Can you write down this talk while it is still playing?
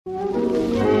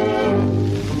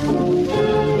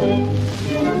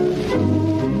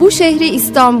Bu şehri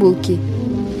İstanbul ki.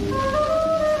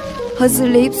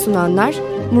 Hazırlayıp sunanlar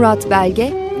Murat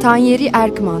Belge, Tanyeri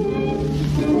Erkman.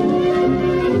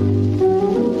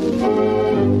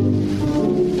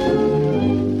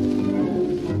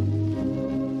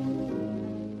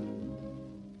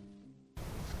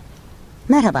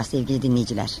 Merhaba sevgili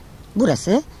dinleyiciler.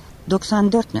 Burası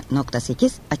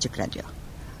 94.8 Açık Radyo.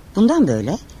 Bundan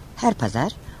böyle her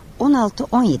pazar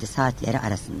 16-17 saatleri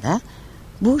arasında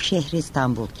Bu Şehri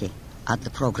İstanbul ki adlı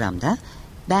programda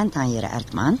ben Tanyeri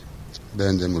Erkman,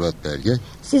 ben de Murat Belge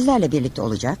sizlerle birlikte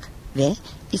olacak ve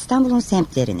İstanbul'un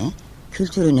semtlerini,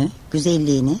 kültürünü,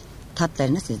 güzelliğini,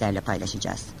 tatlarını sizlerle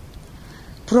paylaşacağız.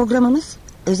 Programımız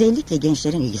özellikle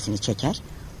gençlerin ilgisini çeker,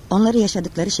 onları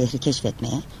yaşadıkları şehri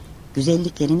keşfetmeye,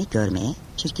 güzelliklerini görmeye,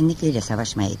 çirkinlikleriyle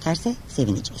savaşmaya iterse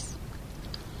sevineceğiz.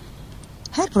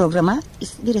 Her programa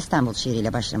bir İstanbul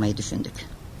şiiriyle başlamayı düşündük.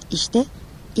 İşte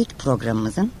ilk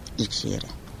programımızın ilk şiiri.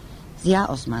 Ziya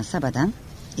Osman Saba'dan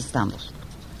İstanbul.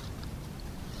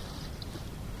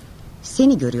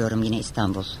 Seni görüyorum yine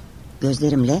İstanbul.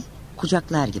 Gözlerimle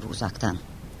kucaklar gibi uzaktan.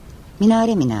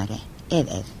 Minare minare, ev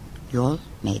ev, yol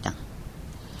meydan.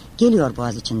 Geliyor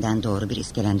Boğaziçi'nden doğru bir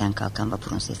iskelenden kalkan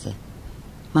vapurun sesi.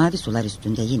 Mavi sular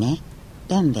üstünde yine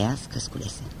bembeyaz Kız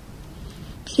Kulesi.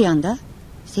 Bir yanda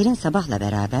serin sabahla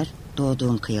beraber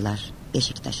doğduğum kıyılar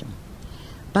Beşiktaş'ım.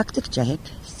 Baktıkça hep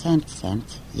semt semt,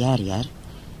 yer yer,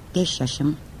 5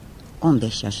 yaşım,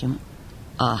 15 yaşım,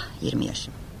 20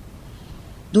 yaşım.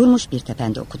 Durmuş bir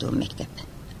tepende okuduğum mektep.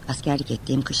 Askerlik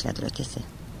ettiğim kışladır ötesi.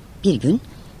 Bir gün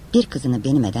bir kızını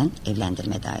benim eden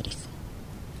evlendirme dairesi.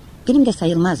 Benim de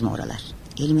sayılmaz mı oralar?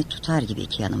 Elimi tutar gibi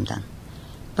iki yanımdan.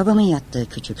 Babamın yattığı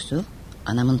küçük su,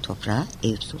 anamın toprağı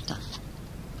Eyüp Sultan.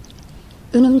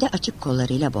 Önümde açık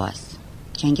kollarıyla Boğaz.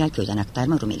 Çengelköy'den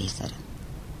aktarma Rumeli Hisarı.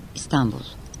 İstanbul,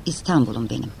 İstanbul'um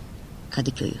benim.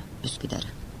 Kadıköy'ü, Üsküdar'ı.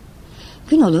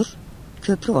 Gün olur,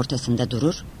 köprü ortasında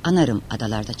durur, anarım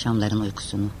adalarda çamların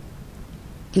uykusunu.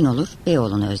 Gün olur,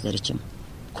 Beyoğlu'nu özler içim.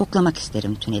 Koklamak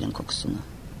isterim tünelin kokusunu.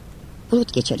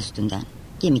 Bulut geçer üstünden,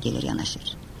 gemi gelir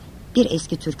yanaşır. Bir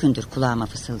eski türkündür kulağıma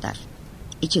fısıldar.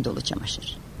 İçi dolu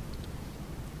çamaşır.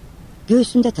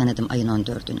 Göğsümde tanıdım ayın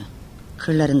 14'ünü.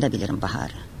 Kırlarında bilirim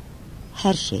baharı.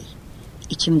 Her şey,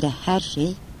 içimde her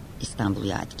şey İstanbul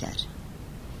yadigarı.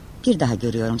 Bir daha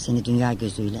görüyorum seni dünya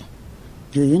gözüyle.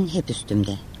 Göğün hep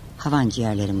üstümde, havan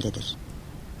ciğerlerimdedir.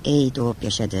 Ey doğup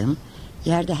yaşadığım,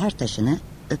 yerde her taşını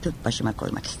öpüp başıma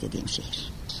koymak istediğim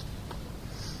şehir.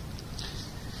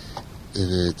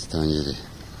 Evet Tanyeri.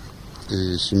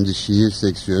 Şimdi şiir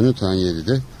seksiyonu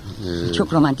Tanyeri'de.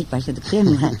 Çok romantik başladık değil mi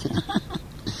Murat?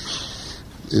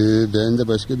 Ben de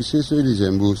başka bir şey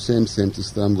söyleyeceğim. Bu semt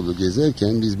İstanbul'u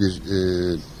gezerken biz bir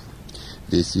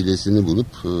vesilesini bulup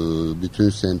bütün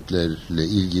semtlerle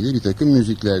ilgili bir takım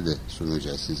müzikler de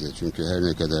sunacağız size. Çünkü her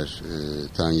ne kadar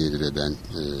Tanyeri ve ben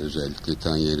özellikle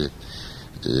Tanyeri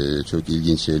çok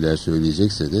ilginç şeyler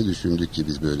söyleyecekse de düşündük ki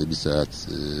biz böyle bir saat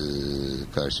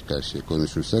karşı karşıya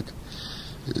konuşursak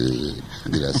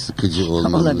biraz sıkıcı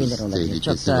olmamız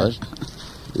tehlikesi var.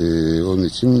 Onun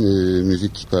için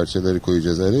müzik parçaları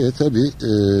koyacağız araya. Tabii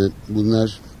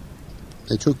bunlar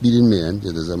çok bilinmeyen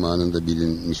ya da zamanında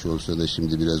bilinmiş olsa da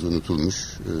şimdi biraz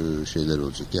unutulmuş şeyler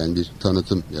olacak. Yani bir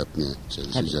tanıtım yapmaya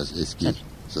çalışacağız. Tabii. Eski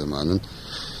zamanın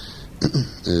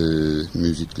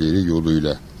müzikleri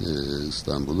yoluyla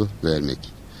İstanbul'u vermek.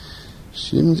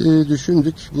 Şimdi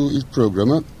düşündük bu ilk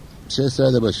programa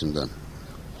Şehzadebaşı'ndan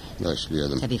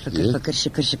başlayalım. Tabii fıkır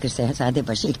şıkır şıkır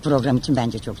Şehzadebaşı ilk program için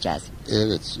bence çok cazip.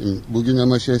 Evet. Şimdi bugün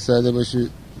ama Şehzadebaşı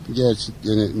gerçi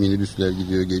gene minibüsler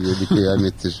gidiyor geliyor bir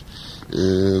kıyamettir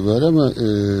var ama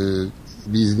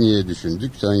biz niye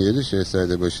düşündük? Tanyeri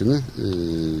Şehzadebaşı'nı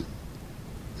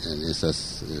yani esas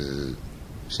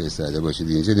Şehzadebaşı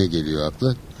deyince ne geliyor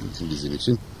akla bizim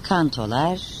için?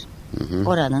 Kantolar, hı-hı.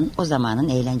 Oranın o zamanın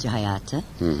eğlence hayatı.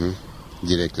 Hı-hı.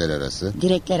 Direkler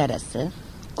arası.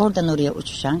 Oradan oraya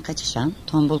uçuşan, kaçışan,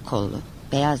 tombul kollu,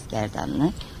 beyaz gerdanlı,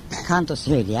 kanto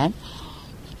söyleyen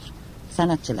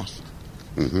sanatçılar.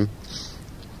 Hı.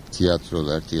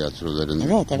 Tiyatroların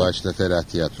evet. Başta Ferah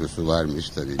Tiyatrosu varmış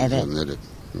tabii biz onları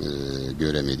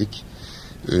göremedik.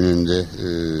 Önünde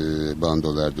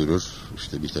bandolar durur,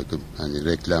 işte bir takım hani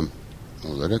reklam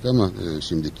olarak ama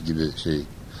şimdiki gibi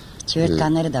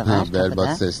çığırtkanları da var. Berbat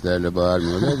kapıda. Seslerle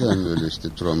bağırmıyorlar da böyle işte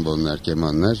trombonlar,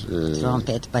 kemanlar.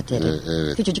 Trompet, bateri.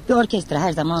 Evet. Küçücük bir orkestra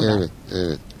her zaman var.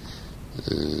 Evet.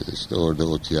 İşte orada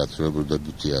o tiyatro, burada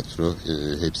bu tiyatro.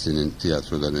 Hepsinin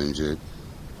tiyatrodan önce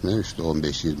işte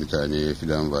 15-20 taneye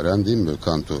falan varan değil mi? Böyle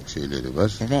kanto şeyleri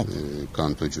var. Evet.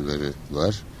 Kantocuları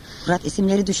var. Murat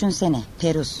isimleri düşünsene.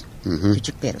 Perus,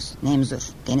 Küçük Perus, Nemzur,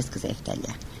 Deniz Kızı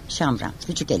Eftelya, Şambran,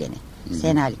 küçük eleni.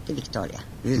 Senalikli Victoria,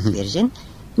 büyük virjin,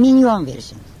 minyon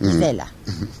virjin, Zela,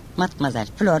 Matmazel,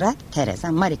 Flora,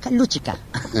 Teresa, Marika, Lucica.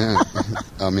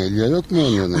 Amelia yok mu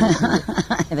onun arasında?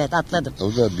 Evet, atladım.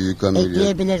 O da büyük Amelia.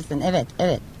 Ekleyebilirsin,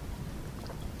 evet.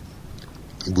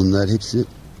 Bunlar hepsi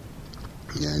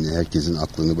yani herkesin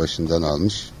aklını başından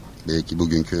almış. Belki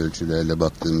bugünkü ölçülerle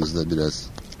baktığımızda biraz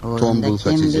tombul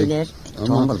kaçacak. Bilir? Ama...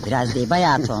 Tombul biraz değil,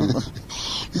 bayağı tombul.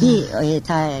 Bir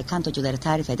kantocuları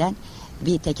tarif eden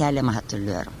bir tekerleme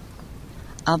hatırlıyorum.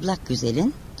 Ablak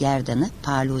güzelin gerdanı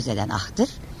parluzeden ahtır.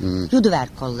 Yuduver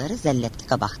kolları zelletli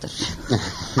kabaktır.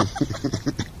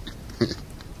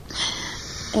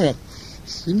 Evet.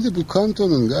 Şimdi bu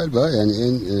kantonun galiba yani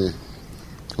en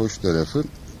hoş tarafı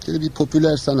bir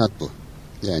popüler sanat bu.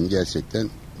 Yani gerçekten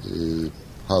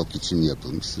halk için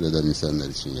yapılmış, sıradan insanlar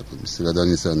için yapılmış, sıradan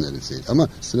insanların ama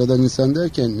sıradan insan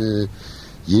derken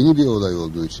yeni bir olay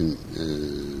olduğu için,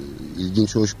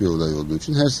 ilginç, hoş bir olay olduğu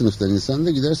için her sınıftan insan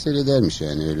da gider seyredermiş.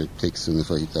 Yani öyle tek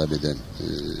sınıfa hitap eden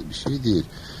bir şey değil.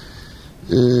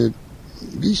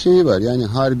 Bir şey var yani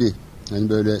harbi, hani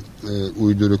böyle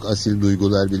uyduruk, asil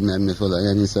duygular bilmem ne falan.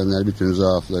 Yani insanlar bütün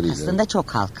zaaflarıyla. Aslında çok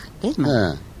halk değil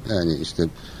mi? Yani işte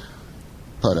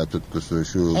para tutkusu,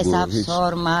 şu hesap bu. Hiç...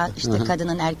 sorma, işte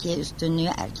kadının erkeğe üstünlüğü,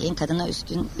 erkeğin kadına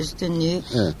üstünlüğü,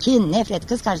 kin, nefret,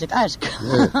 kıskançlık, aşk.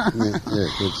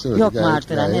 Evet, yok mu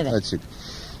artıran? Evet. Açık.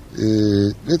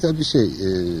 Ve tabii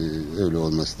öyle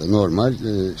olması da normal.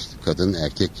 İşte kadın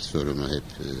erkek sorunu hep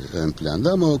ön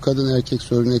planda ama o kadın erkek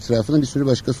sorunu etrafında bir sürü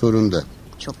başka sorun da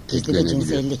çok gizli bir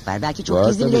cinsellik var. Belki çok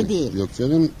gizli bile değil. Yok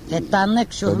canım.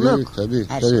 Fettanlık, şurluk.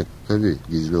 Tabii.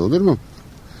 Gizli olur mu?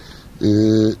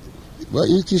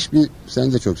 İlk iş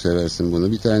sen de çok seversin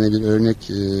bunu. Bir tane bir örnek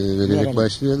vererek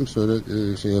başlayalım. Sonra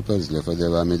yaparız, lafa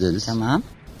devam ederiz. Tamam.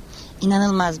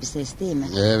 İnanılmaz bir ses değil mi?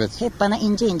 Evet. Hep bana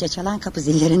ince ince çalan kapı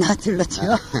zillerini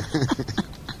hatırlatıyor.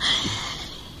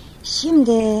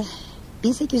 Şimdi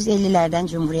 1850'lerden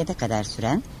Cumhuriyet'e kadar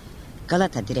süren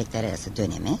Galata Direkler Arası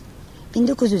dönemi,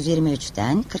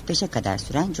 1923'ten 45'e kadar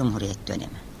süren Cumhuriyet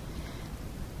dönemi.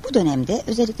 Bu dönemde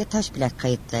özellikle taş plak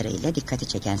kayıtları ile dikkati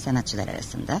çeken sanatçılar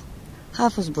arasında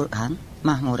Hafız Burhan,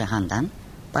 Mahmure Handan,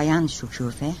 Bayan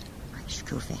Şükufe,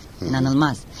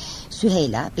 inanılmaz,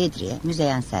 Süheyla, Bedriye,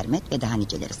 Müzeyyen Sermet ve daha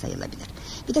niceleri sayılabilir.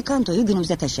 Bir de kantoyu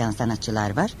günümüze taşıyan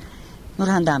sanatçılar var.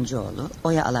 Nurhan Damcıoğlu,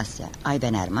 Oya Alasya,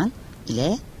 Ayben Erman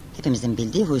ile hepimizin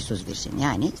bildiği huysuz virjin,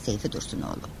 yani Seyfi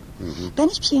Dursunoğlu. Ben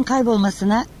hiçbir şeyin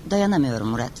kaybolmasına dayanamıyorum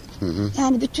Murat.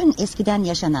 Yani bütün eskiden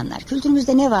yaşananlar,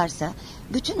 kültürümüzde ne varsa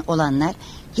bütün olanlar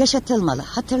yaşatılmalı,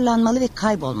 hatırlanmalı ve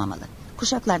kaybolmamalı.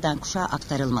 Kuşaklardan kuşağa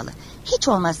aktarılmalı. Hiç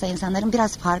olmazsa insanların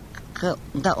biraz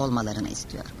farkında olmalarını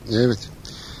istiyorum. Evet.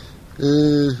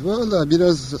 Vallahi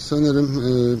biraz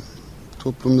sanırım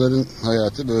toplumların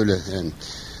hayatı böyle. Yani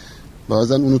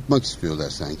bazen unutmak istiyorlar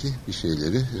sanki bir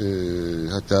şeyleri.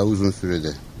 Hatta uzun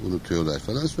sürede unutuyorlar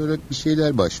falan. Sonra bir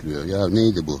şeyler başlıyor. Ya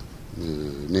neydi bu?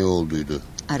 Ne olduydu?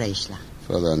 Arayışla.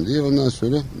 Falan diye. Ondan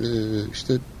sonra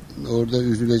işte orada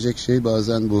üzülecek şey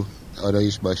bazen bu.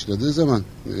 Arayış başladığı zaman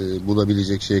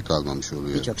bulabilecek şey kalmamış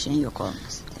oluyor. Birçok şeyin yok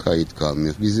olması. Kayıt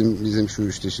kalmıyor. Bizim şu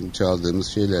işte şimdi çaldığımız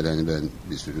şeyler, hani ben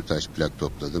bir sürü taş plak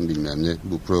topladım bilmem ne.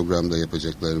 Bu programda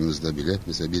yapacaklarımızda bile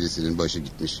mesela birisinin başı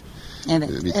gitmiş.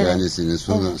 Bir tanesinin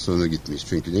sonu gitmiş.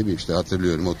 Çünkü ne bileyim işte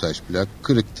hatırlıyorum, o taş plak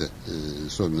kırıktı.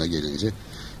 Sonuna gelince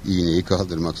iğneyi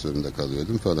kaldırmak zorunda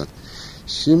kalıyordum falan.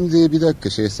 Şimdi bir dakika,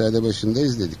 Şehzadebaşı'nda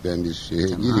izledik, ben bir şeye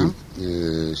gireyim.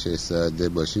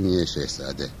 Şehzadebaşı, niye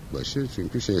Şehzadebaşı?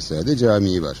 Çünkü Şehzade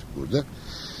Camii var burada.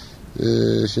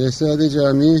 Şehzade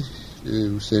Camii,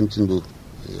 semtin bu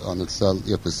anıtsal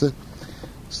yapısı,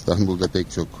 İstanbul'da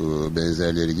pek çok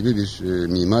benzerleri gibi bir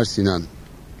Mimar Sinan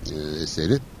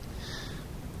eseri.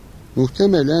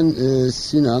 Muhtemelen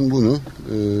Sinan bunu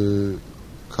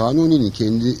Kanuni'nin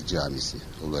kendi camisi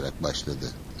olarak başladı.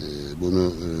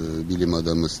 Bunu bilim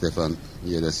adamı Stefan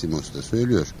Yerasimos da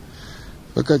söylüyor.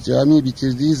 Fakat camiyi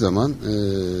bitirdiği zaman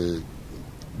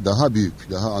daha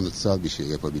büyük, daha anıtsal bir şey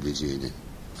yapabileceğini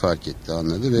fark etti,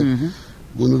 anladı ve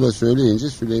bunu da söyleyince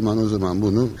Süleyman o zaman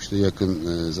bunu işte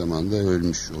yakın zamanda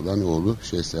ölmüş olan oğlu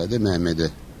Şehzade Mehmet'e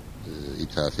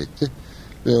ithaf etti.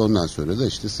 Ve ondan sonra da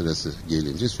işte sırası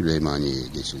gelince Süleymaniye'ye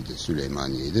geçildi.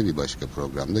 Süleymaniye'yi de bir başka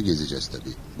programda gezeceğiz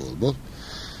tabii bol bol.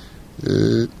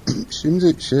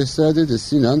 Şimdi Şehzade'de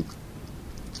Sinan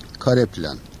kare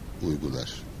plan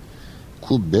uygular.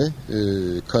 Kubbe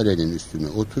karenin üstüne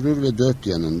oturur ve dört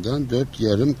yanından 4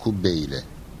 yarım kubbe ile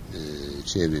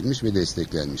çevrilmiş ve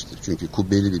desteklenmiştir. Çünkü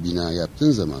kubbeli bir bina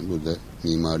yaptığın zaman burada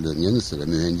mimarlığın yanı sıra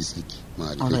mühendislik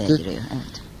marifeti.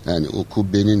 Yani o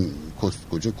kubbenin,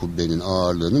 koskoca kubbenin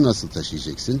ağırlığını nasıl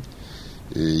taşıyacaksın?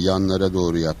 yanlara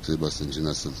doğru yaptığı basıncı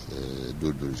nasıl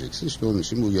durduracaksın? İşte onun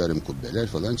için bu yarım kubbeler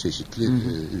falan çeşitli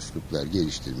üsluplar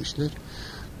geliştirmişler.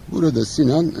 Burada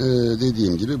Sinan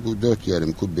dediğim gibi bu 4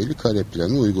 yarım kubbeli kare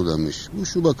planı uygulamış. Bu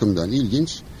şu bakımdan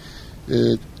ilginç.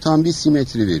 Tam bir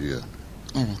simetri veriyor.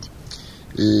 Evet.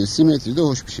 Simetri de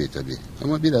hoş bir şey tabii.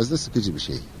 Ama biraz da sıkıcı bir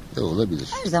şey de olabilir.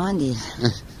 Her zaman değil.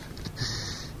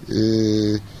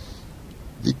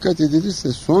 Dikkat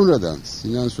edilirse sonradan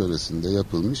Sinan sonrasında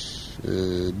yapılmış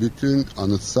bütün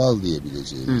anıtsal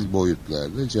diyebileceğimiz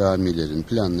boyutlarda camilerin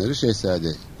planları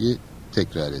Şehzade'yi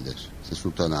tekrar eder. İşte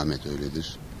Sultanahmet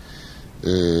öyledir.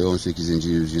 18.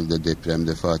 yüzyılda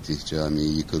depremde Fatih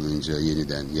Camii yıkılınca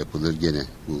yeniden yapılır. Gene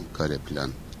bu kare plan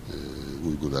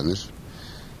uygulanır.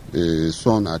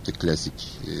 Son artık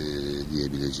klasik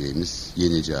diyebileceğimiz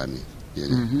yeni cami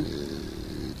gene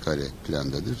kare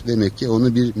plandadır. Demek ki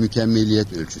onu bir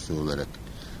mükemmeliyet ölçüsü olarak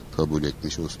kabul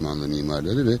etmiş Osmanlı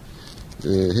mimarları ve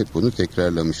hep bunu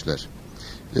tekrarlamışlar.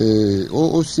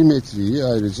 O simetriyi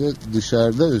ayrıca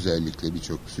dışarıda özellikle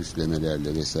birçok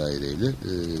süslemelerle vesaireyle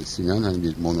Sinan hani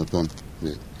bir monoton ve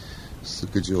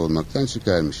sıkıcı olmaktan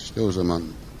çıkarmış. İşte o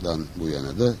zamandan bu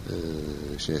yana da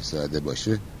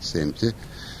Şehzadebaşı semti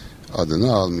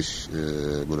adını almış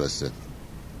burası.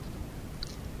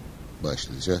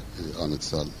 Başlıca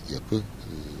anıtsal yapı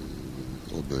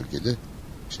o bölgede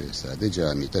Şehzade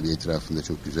Camii. Tabi etrafında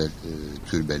çok güzel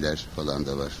türbeler falan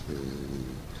da var.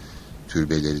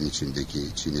 Türbelerin içindeki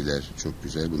çiniler çok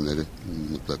güzel. Bunları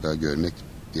mutlaka görmek,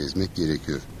 gezmek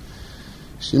gerekiyor.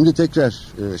 Şimdi tekrar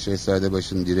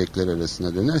Şehzadebaşı'nın direkler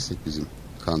arasına dönersek bizim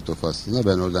kanto faslına,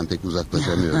 ben oradan pek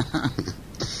uzaklaşamıyorum.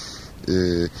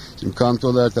 Şimdi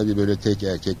kantolar tabii böyle tek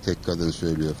erkek tek kadın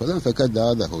söylüyor falan, fakat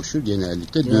daha da hoşu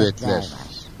genellikle düetler var.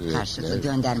 Karşılıklı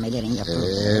göndermelerin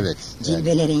yapıldığı, evet,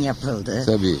 cilvelerin yapıldığı,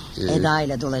 tabii, eda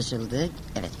ile dolaşıldığı.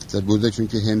 Evet. Tabii burada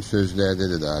çünkü hem sözlerde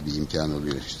de daha bir imkan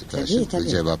oluyor, işte karşılıklı tabii.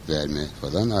 Cevap verme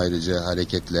falan. Ayrıca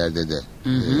hareketlerde de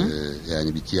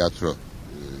yani bir tiyatro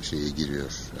şeye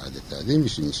giriyor adeta, değil mi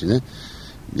işin içine?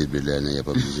 Birbirlerine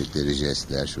yapabilecekleri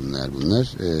jestler, şunlar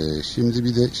bunlar. Şimdi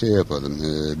bir de şey yapalım.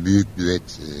 Büyük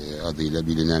düet adıyla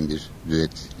bilinen bir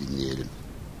düet dinleyelim.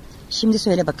 Şimdi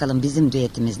söyle bakalım, bizim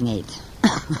düetimiz neydi?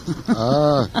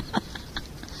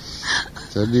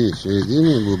 Tabii şey değil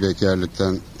mi, bu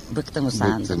bekarlıktan bıktım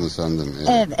usandım.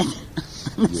 Evet.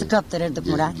 Nasıl kaptırırdık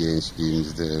Murat?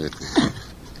 Gençliğimizde evet.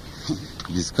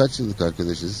 Biz kaç yıllık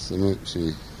arkadaşız ama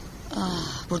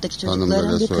buradaki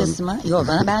çocukların bir kısmı yok,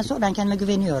 ben kendime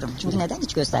güveniyorum. Çünkü neden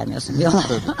hiç göstermiyorsun diyorlar.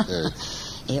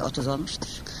 Evet. 30 olmuştur.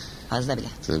 Fazla bile.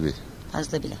 Tabii.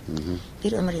 Fazla bile.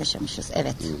 Bir ömür yaşamışız.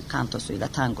 Evet. Kantosuyla,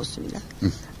 tangosuyla.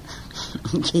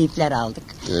 Keyifler aldık.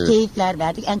 Evet. Keyifler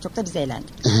verdik. En çok da biz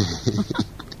eğlendik.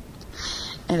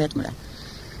 Evet Murat.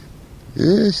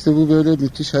 İşte bu böyle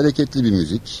müthiş hareketli bir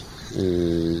müzik.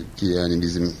 Ki yani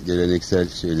bizim geleneksel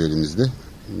şeylerimizde,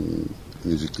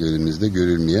 müziklerimizde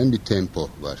görülmeyen bir tempo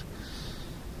var.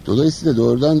 Dolayısıyla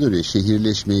doğrudan doğruya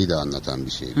şehirleşmeyi de anlatan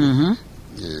bir şey bu.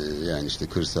 Yani işte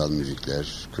kırsal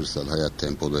müzikler, kırsal hayat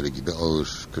tempoları gibi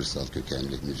ağır kırsal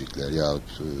kökenli müzikler yahut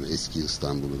eski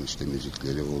İstanbul'un işte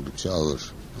müzikleri oldukça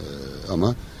ağır.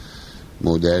 Ama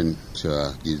modern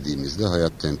çağa girdiğimizde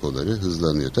hayat tempoları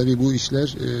hızlanıyor. Tabii bu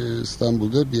işler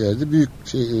İstanbul'da bir yerde büyük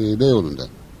Beyoğlu'nda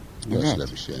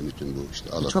başlamış yani bütün bu işte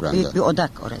alafranga. Çok büyük bir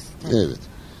odak orası. Tabii. Evet.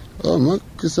 Ama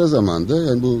kısa zamanda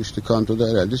yani bu işte kantoda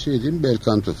herhalde şey diyeyim, bel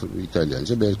canto,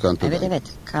 İtalyanca bel canto. Evet.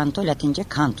 Kanto Latince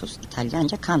cantus,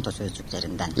 İtalyanca kanto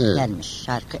sözcüklerinden gelmiş,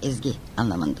 şarkı, ezgi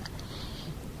anlamında.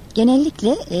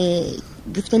 Genellikle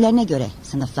güftelerine göre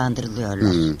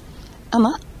sınıflandırılıyorlar.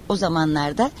 Ama o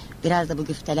zamanlarda biraz da bu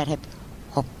güfteler hep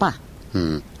hoppa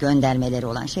göndermeleri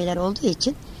olan şeyler olduğu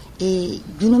için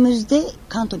günümüzde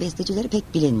kanto bestecileri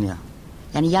pek bilinmiyor.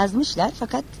 Yani yazmışlar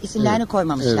fakat isimlerini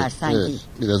koymamışlar sanki. Evet.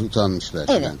 Biraz utanmışlar.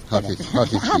 Evet. Yani. Hafif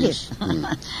bir iş.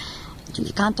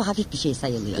 Çünkü kanto hafif bir şey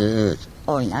sayılıyor. Evet.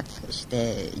 Oynak,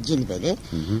 işte cilveli,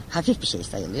 hafif bir şey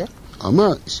sayılıyor.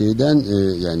 Ama şeyden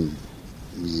yani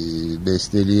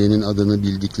besteleyenin adını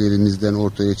bildiklerimizden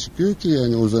ortaya çıkıyor ki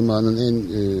yani o zamanın en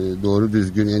doğru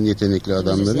düzgün, en yetenekli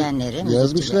adamları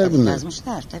yazmışlar bunlar.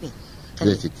 Yazmışlar tabii.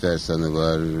 Refik Fersan'ı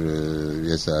var,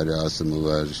 Yesari Asım'ı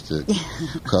var, işte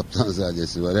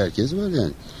Kaptanzadesi var, herkes var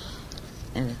yani.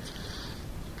 Evet.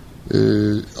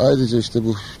 Ayrıca işte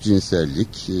bu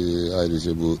cinsellik,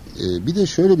 ayrıca bu bir de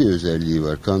şöyle bir özelliği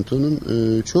var. Kantonun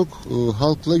çok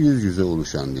halkla yüz yüze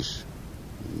oluşan bir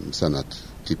sanat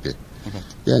tipi. Evet.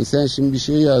 Yani sen şimdi bir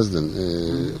şey yazdın,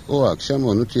 o akşam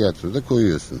onu tiyatroda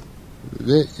koyuyorsun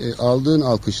ve aldığın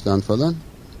alkıştan falan.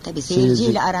 Tabii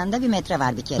seyirciyle aranda bir metre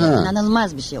var bir kere.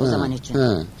 İnanılmaz bir şey o zaman için.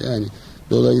 Yani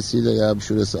Dolayısıyla ya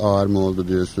şurası ağır mı oldu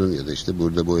diyorsun ya da işte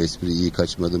burada bu espri iyi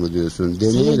kaçmadı mı diyorsun.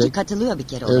 Seyirci katılıyor bir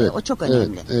kere oraya. Evet, o çok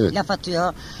önemli. Evet. Laf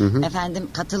atıyor, efendim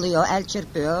katılıyor, el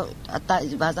çırpıyor. Hatta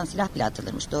bazen silah bile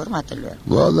atılırmış. Doğru mu hatırlıyorum?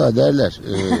 Vallahi derler.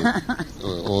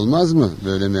 Olmaz mı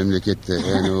böyle memlekette?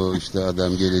 Yani o işte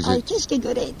adam gelecek. Ay keşke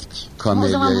göreydik. Kamelya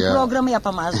o zaman bu ya. programı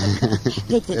yapamazdık.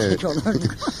 Tek tek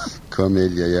olurduk.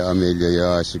 Kamelya'ya,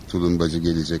 Amelya'ya aşık tulumbacı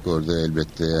gelecek orada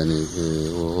elbette. Yani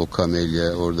o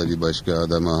kamelya orada bir başka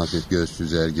adama hafif göz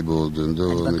süzer gibi olduğunda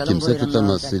hadi onu bakalım, kimse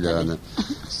tutamaz olacak, silahını.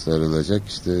 Sarılacak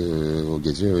işte o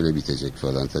gece öyle bitecek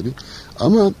falan tabii.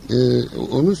 Ama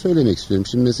onu söylemek istiyorum.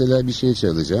 Şimdi mesela bir şey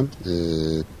çalacağım.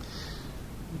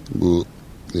 Bu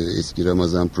eski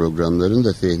Ramazan programlarını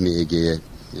da Fehmi Ege'ye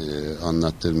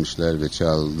anlattırmışlar ve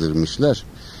çaldırmışlar.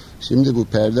 Şimdi bu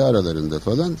perde aralarında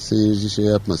falan seyirci şey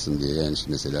yapmasın diye, yani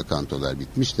şimdi mesela kantolar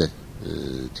bitmiş de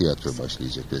tiyatro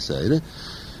başlayacak vesaire.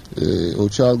 O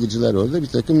çalgıcılar orada bir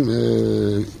takım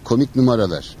komik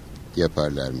numaralar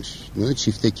yaparlarmış. Bunu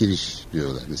çifte kiriş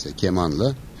diyorlar. Mesela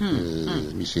kemanla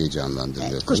bir şey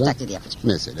canlandırıyor evet, falan. kuş taklidi yapacak.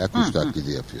 Mesela kuş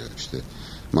taklidi yapıyor işte.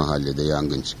 Mahallede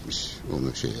yangın çıkmış,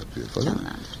 onu şey yapıyor falan.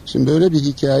 Şimdi böyle bir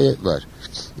hikaye var.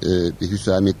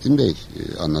 Hüsamettin Bey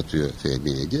anlatıyor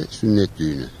Fehmi Ege. Sünnet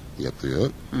düğünü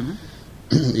yapıyor.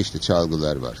 İşte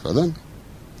çalgılar var falan.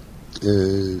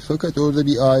 Fakat orada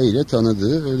bir aile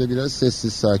tanıdığı öyle biraz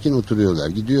sessiz sakin oturuyorlar.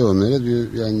 Gidiyor onlara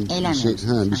diyor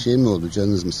yani bir şey mi oldu,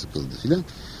 canınız mı sıkıldı filan.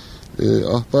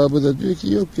 Ahbabı da diyor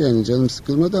ki yok yani canım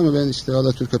sıkılmadı ama ben işte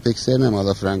Alaturka pek sevmem,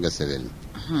 alafranga severim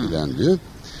filan diyor.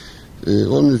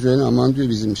 Onun üzerine aman diyor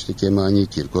bizim işte Kemani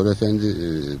Kirkor Efendi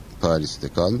Paris'te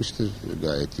kalmıştır.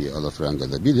 Gayet iyi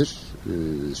alafranga da bilir.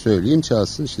 Söyleyeyim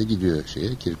çalsın, işte gidiyor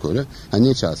Kirkor'a. Ha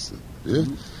ne çalsın diyor.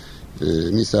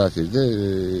 Misafir de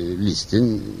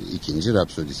Liszt'in 2.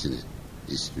 Rapsodisini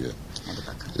istiyor.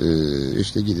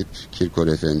 İşte gidip Kirkor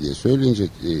Efendi'ye söyleyince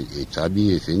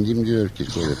tabii efendim diyor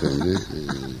Kirkor Efendi.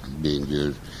 Ben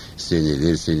diyor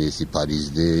seneler senesi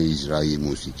Paris'te icra-i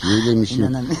musiki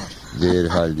eylemişim.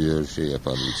 Derhal diyor şey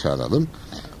yapalım, çalalım.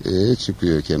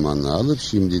 Çıkıyor kemanla alıp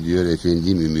şimdi diyor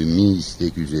efendim ümumi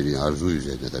istek üzerine, arzu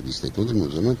üzerine, tabii istek olur mu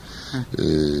o zaman?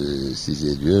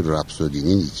 Size diyor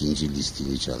Rapsodi'nin 2.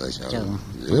 listini çalacağım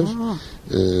diyor.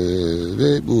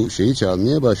 Ve bu şeyi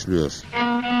çalmaya başlıyor.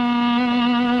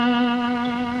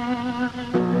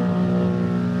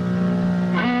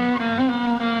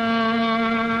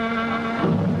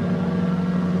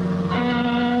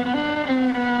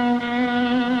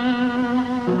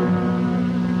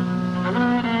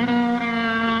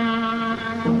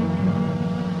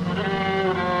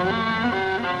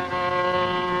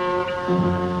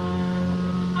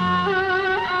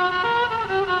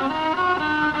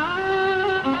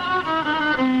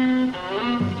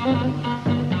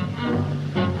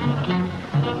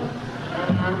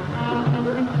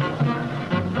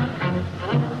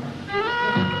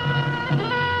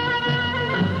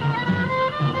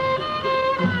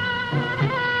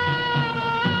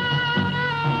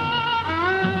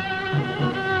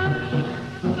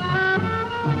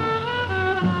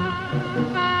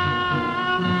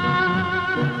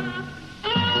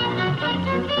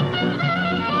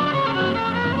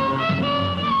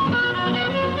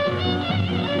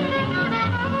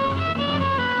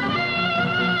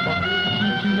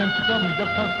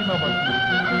 çıkamayacak, Taksim'e başlıyor.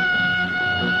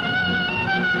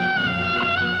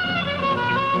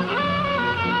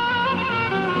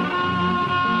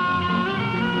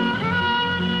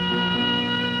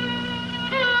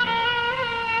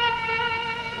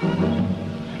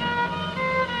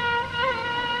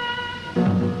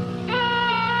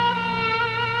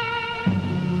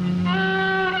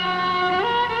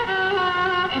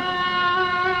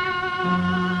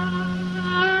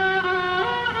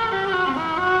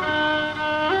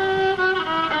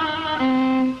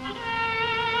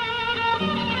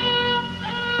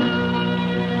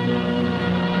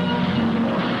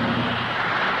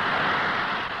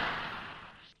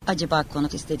 Acaba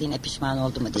konuk istediğine pişman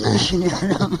oldu mu diye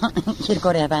düşünüyorum.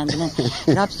 Kirkor Efendi'nin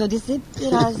Rapsodisi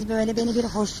biraz böyle beni bir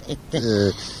hoş etti.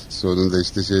 Sonunda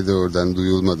işte şeyde oradan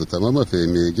duyulmadı tamam ama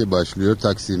Fehmi Ege başlıyor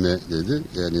Taksim'e dedi.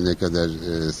 Yani ne kadar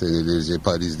senelerce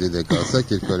Paris'te de kalsa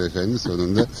Kirkor Efendi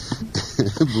sonunda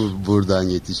buradan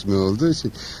yetişme olduğu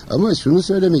için. Ama şunu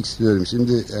söylemek istiyorum.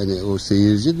 Şimdi hani o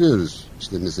seyirci diyoruz.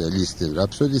 İşte mesela Liszt'in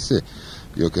Rapsodisi.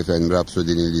 Yok efendim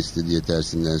Rapsodi'nin listi diye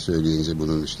tersinden söyleyince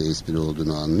bunun işte espri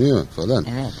olduğunu anlıyor falan.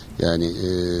 Evet. Yani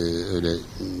öyle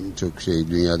çok şey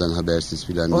dünyadan habersiz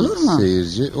filan bir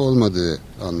seyirci olmadığı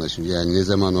anlaşılıyor. Yani ne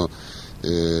zaman o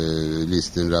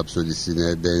Liszt'in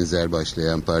Rapsodisi'ne benzer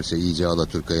başlayan parça iyice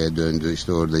Alaturka'ya döndü.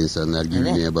 İşte orada insanlar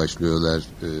gülmeye başlıyorlar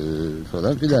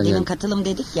falan filan. Demin katılım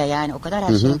dedik ya, yani o kadar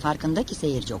her şeyin farkında ki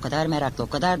seyirci, o kadar meraklı, o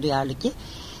kadar duyarlı ki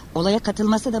olaya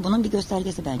katılması da bunun bir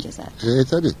göstergesi bence zaten.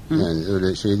 Tabii. Yani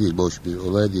öyle şey değil, boş bir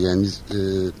olay değil. Yani biz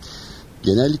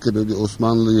genellikle böyle bir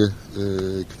Osmanlı'yı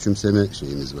küçümseme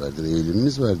şeyimiz vardır,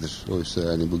 eğilimimiz vardır. Oysa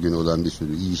hani bugün olan bir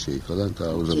sürü iyi şey falan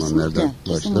ta o zamanlardan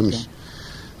başlamış.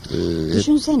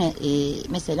 Düşünsene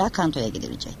mesela Kanto'ya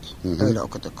gidilecek. Öyle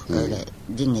okuduk, öyle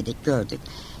dinledik, gördük.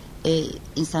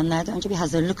 İnsanlarda önce bir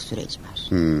hazırlık süreci var.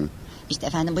 İşte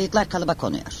efendim bıyıklar kalıba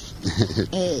konuyor.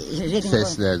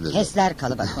 Fesler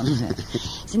kalıba konuyor.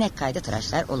 Sinek kaydı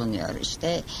tıraşlar olunuyor.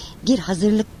 İşte bir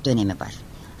hazırlık dönemi var.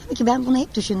 Peki ben bunu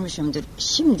hep düşünmüşümdür.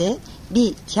 Şimdi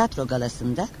bir tiyatro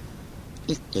galasında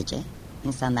ilk gece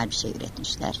insanlar bir şey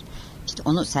üretmişler. İşte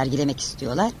onu sergilemek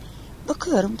istiyorlar.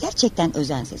 Bakıyorum gerçekten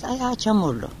özensiz, ayağı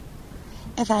çamurlu.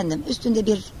 Efendim üstünde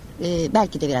bir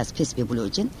belki de biraz pis bir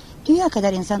blue jean. Dünya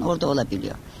kadar insan orada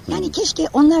olabiliyor. Yani keşke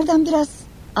onlardan biraz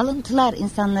alıntılar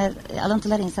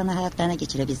insanlar hayatlarına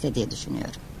geçirebilse diye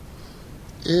düşünüyorum.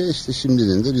 İşte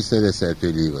şimdinin de bir sere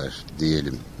serpeliği var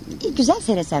diyelim. Güzel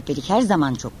sere serpelik her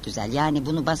zaman çok güzel. Yani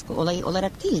bunu baskı olayı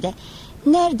olarak değil de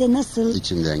nerede nasıl...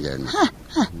 İçinden gelmiş.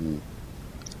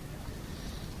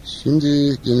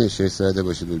 Şimdi gene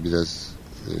Şehzadebaşı'nda biraz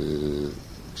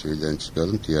şeyden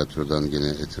çıkalım. Tiyatrodan gene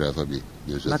etrafa bir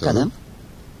göz atalım. Bakalım.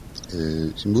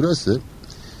 Şimdi burası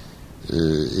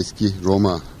eski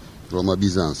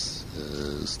Roma-Bizans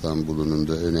İstanbul'un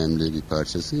da önemli bir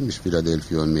parçasıymış.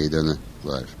 Philadelphia Meydanı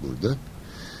var burada.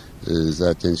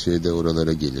 Zaten şeyde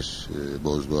oralara gelir.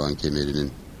 Bozdoğan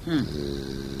kemerinin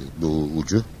doğu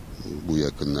ucu bu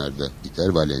yakınlarda biter.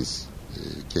 Valens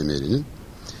kemerinin.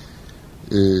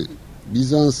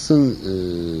 Bizans'ın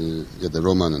ya da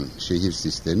Roma'nın şehir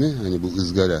sistemi hani bu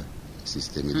ızgara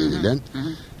sistemi denilen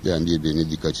yani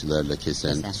birbirini dik açılarla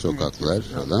kesen sokaklar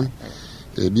falan.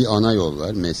 Bir ana yol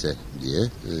var Mese diye.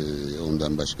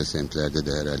 Ondan başka semtlerde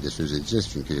de herhalde söz edeceğiz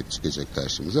çünkü hep çıkacak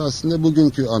karşımıza. Aslında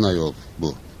bugünkü ana yol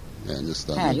bu. Yani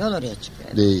İstanbul. Her yol oraya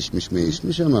çıkıyor.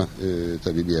 Değişmiş ama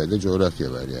tabii bir yerde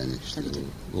coğrafya var yani. İşte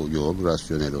o yol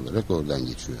rasyonel olarak oradan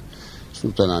geçiyor.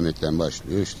 Sultanahmet'ten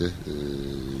başlıyor işte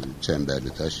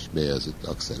Çemberlitaş, Beyazıt,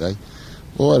 Aksaray.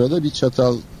 O arada bir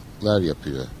çatallar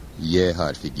yapıyor. Y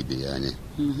harfi gibi yani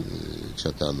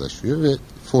çatallaşıyor ve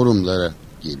forumlara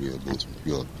geliyor bu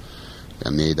yol.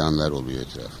 Yani meydanlar oluyor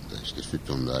etrafında. İşte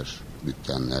sütunlar,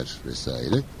 dükkanlar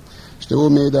vesaire. İşte o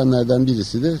meydanlardan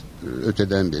birisi de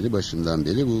öteden beri, başından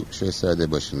beri bu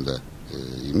Şehzadebaşı'nda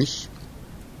imiş.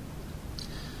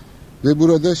 Ve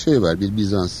burada şey var, bir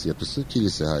Bizans yapısı,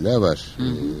 kilise hala var.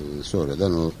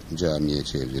 Sonradan o camiye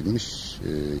çevrilmiş.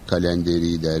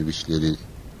 Kalenderi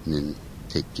dervişlerinin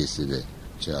tekkesi ve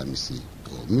camisi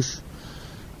olmuş.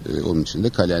 Onun için de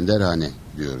kalenderhane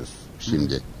diyoruz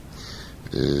şimdi.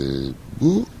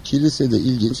 Bu kilise de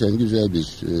ilginç, yani güzel bir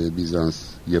Bizans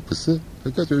yapısı.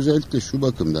 Fakat özellikle şu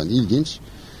bakımdan ilginç.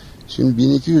 Şimdi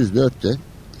 1204'te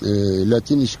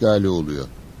Latin işgali oluyor.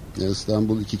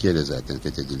 İstanbul 2 kere zaten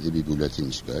fethedildi. Bir bu Latin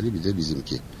işgali, bir de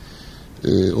bizimki.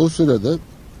 O sırada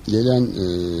gelen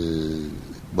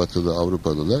batılı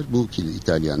Avrupalılar,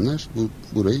 İtalyanlar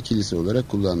burayı kilise olarak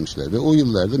kullanmışlar. Ve o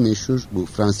yıllarda meşhur bu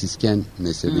Fransisken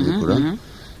mezhebini kuran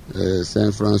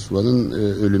Saint François'ın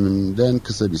ölümünden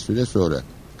kısa bir süre sonra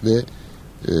ve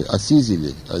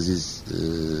Asizili Aziz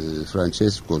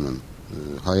Francesco'nun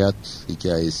hayat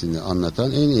hikayesini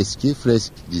anlatan en eski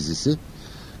fresk dizisi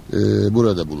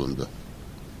burada bulundu.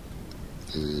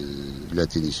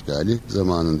 Latin işgali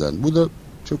zamanından. Bu da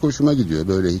çok hoşuma gidiyor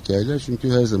böyle hikayeler,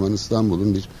 çünkü her zaman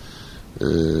İstanbul'un bir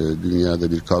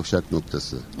dünyada bir kavşak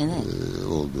noktası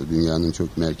olduğu, dünyanın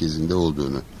çok merkezinde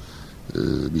olduğunu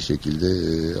bir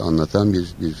şekilde anlatan bir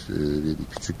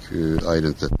küçük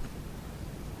ayrıntı.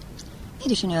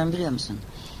 Ne düşünüyorum biliyor musun?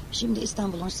 Şimdi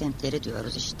İstanbul'un semtleri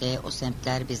diyoruz, işte o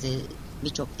semtler bizi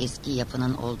birçok eski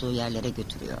yapının olduğu yerlere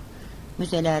götürüyor.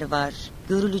 Müzeler var,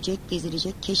 görülecek,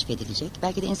 gezilecek, keşfedilecek.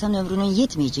 Belki de insan ömrünün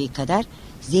yetmeyeceği kadar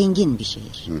zengin bir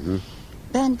şehir.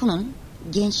 Ben bunun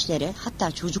gençlere,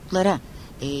 hatta çocuklara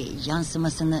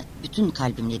yansımasını bütün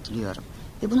kalbimle diliyorum.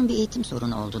 Ve bunun bir eğitim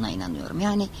sorunu olduğuna inanıyorum.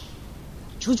 Yani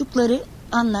çocukları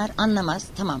anlar anlamaz,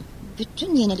 tamam,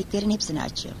 bütün yeniliklerin hepsini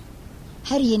açığım.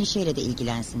 Her yeni şeyle de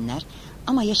ilgilensinler.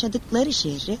 Ama yaşadıkları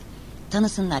şehri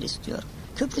tanısınlar istiyorum.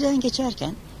 Köprüden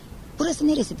geçerken burası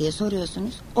neresi diye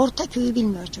soruyorsunuz. Ortaköy'ü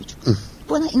bilmiyor çocuk.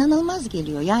 Bana inanılmaz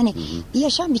geliyor. Yani bir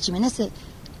yaşam biçimi nasıl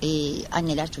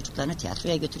anneler çocuklarını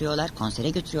tiyatroya götürüyorlar, konsere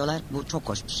götürüyorlar. Bu çok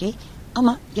hoş bir şey.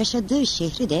 Ama yaşadığı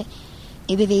şehri de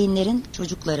ebeveynlerin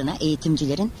çocuklarına,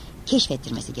 eğitimcilerin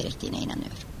keşfettirmesi gerektiğine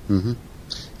inanıyorum. Hı hı.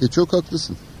 Çok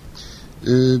haklısın.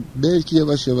 Belki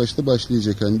yavaş yavaş da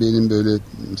başlayacak. Hani benim böyle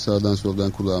sağdan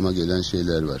soldan kulağıma gelen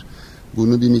şeyler var.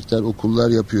 Bunu bir miktar okullar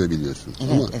yapıyor biliyorsun.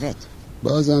 Evet, ama evet.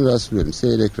 bazen rastlıyorum,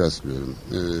 seyrek rastlıyorum.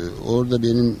 Orada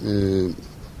benim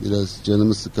biraz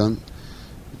canımı sıkan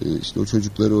işte o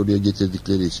çocukları oraya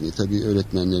getirdikleri için. Tabii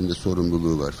öğretmenlerin de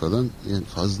sorumluluğu var falan. Yani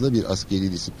fazla bir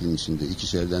askeri disiplin içinde.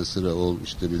 İkişerden sıra ol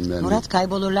işte bilmem Murat,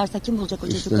 kaybolurlarsa kim bulacak o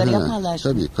İşte, çocukları, yapma Allah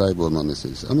aşkına. Tabii kaybolma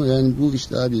meselesi. Ama yani bu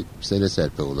işte abi sere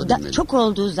serpe olabilmeli. Çok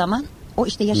olduğu zaman, o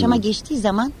işte yaşama geçtiği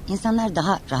zaman insanlar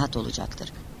daha rahat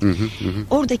olacaktır.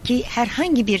 Oradaki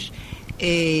herhangi bir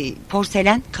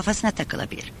porselen kafasına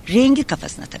takılabilir. Rengi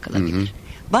kafasına takılabilir.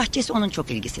 Bahçesi onun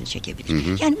çok ilgisini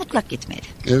çekebilir. Yani mutlak gitmeli.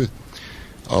 Evet.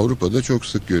 Avrupa'da çok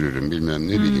sık görürüm. Bilmem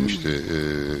ne bileyim işte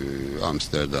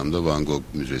Amsterdam'da Van Gogh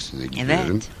Müzesi'ne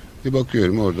gidiyorum. Evet. Bir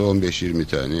bakıyorum orada 15-20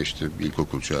 tane işte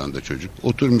ilkokul çağında çocuk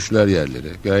oturmuşlar yerlere.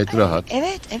 Gayet rahat.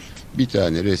 Evet. Bir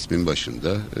tane resmin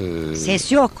başında.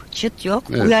 Ses yok, çıt yok,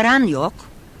 uyaran yok.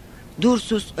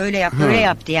 Dursuz, öyle yap, böyle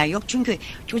yap diyen yok. Çünkü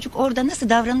çocuk orada nasıl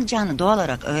davranacağını doğal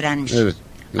olarak öğrenmiş. Evet.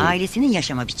 Ailesinin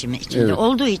yaşama biçimi içinde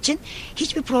olduğu için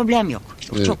hiçbir problem yok.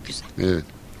 İşte o çok güzel. Evet.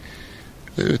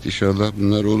 Evet, inşallah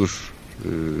bunlar olur.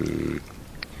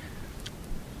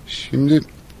 Şimdi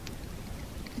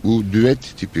bu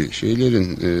düet tipi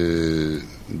şeylerin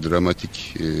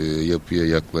dramatik yapıya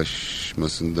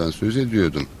yaklaşmasından söz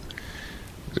ediyordum.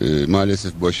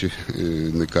 Maalesef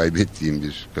başını kaybettiğim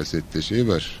bir kasette şey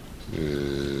var.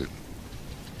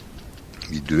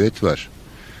 Bir düet var.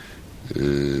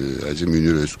 Hacı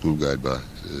Münir Özkul galiba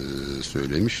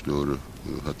söylemiş, doğru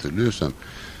hatırlıyorsam.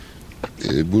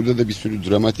 Burada da bir sürü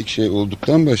dramatik şey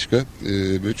olduktan başka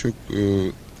böyle çok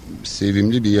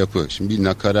sevimli bir yapı. Şimdi bir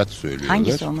nakarat söylüyorlar.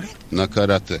 Hangisi o Murat?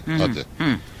 Nakaratı adı.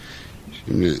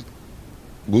 Şimdi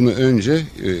bunu önce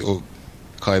o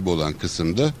kaybolan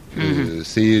kısımda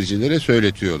seyircilere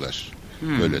söyletiyorlar.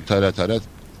 Böyle tara tara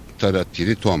tara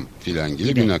tiri tom filan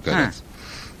gibi bir nakarat.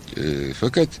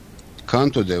 Fakat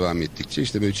kanto devam ettikçe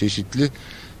işte böyle çeşitli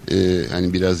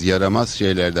hani biraz yaramaz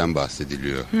şeylerden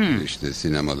bahsediliyor. İşte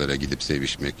sinemalara gidip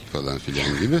sevişmek falan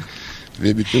filan gibi.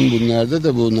 Ve bütün bunlarda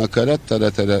da bu nakarat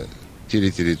tara tara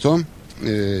tiri tiri tom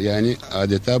yani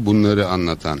adeta bunları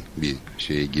anlatan bir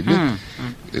şey gibi.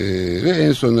 Ve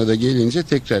en sonuna da gelince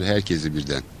tekrar herkesi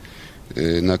birden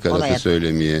nakaratı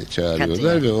söylemeye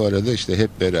çağırıyorlar ve o arada işte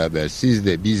hep beraber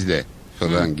sizle bizle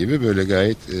falan gibi böyle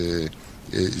gayet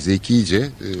zekice.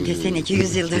 Geçen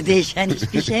 200 yıldır değişen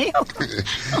hiçbir şey yok.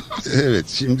 Evet,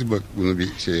 şimdi bak bunu bir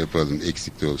şey yapalım,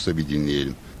 eksik de olsa bir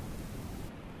dinleyelim.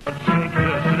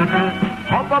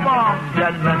 Babam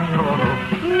gelmez soru.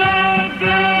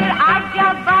 Nedir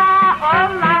acaba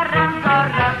onların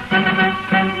soru?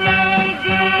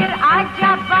 Nedir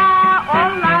acaba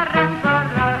onların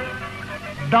soru?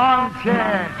 Dans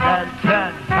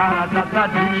ederken taratata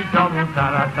dili dolu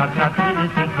taratata dili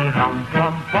dili ram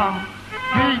pam pam.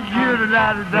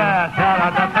 Figürlerde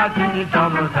taratata dili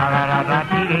dolu taratata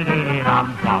dili dili ram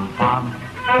pam pam.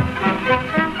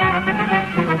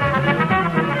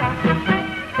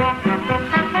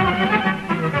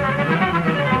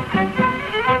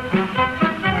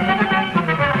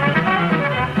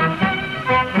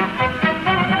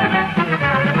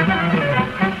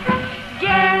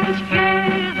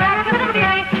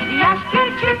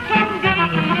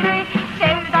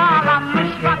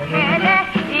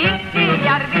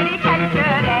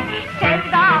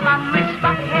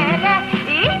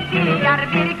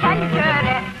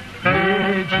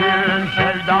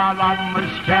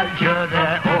 Sevdalanmış gel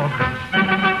göre o kız.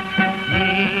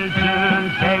 Niçin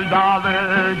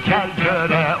sevdalı gel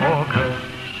göre o kız.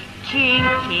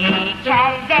 Çünkü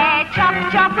kelde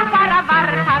çok çok para var.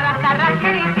 Tara tara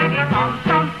tiri tiri tom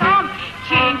tom tom.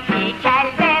 Çünkü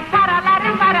kelde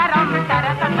paraları var.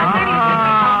 Tara tara tiri tiri tom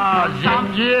tom.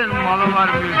 Zengin malı var,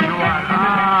 mülkü var.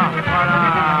 Para.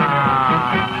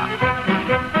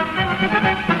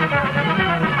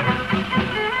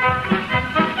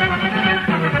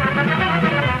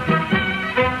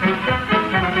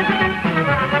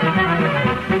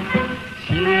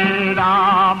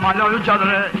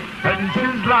 Malolcaları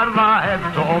önsüzlerle hep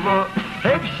dolu.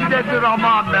 Hepsi de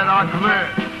drama meraklı.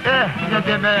 Ne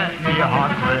deme niye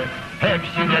haklı.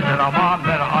 Hepsi de drama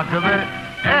meraklı.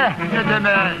 Ne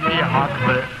deme niye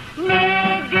haklı.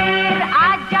 Nedir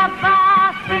acaba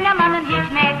sinemanın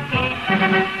hikmeti?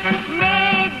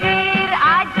 Nedir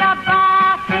acaba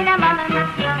sinemanın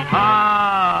hikmeti?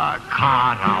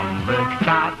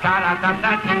 Karanlıkta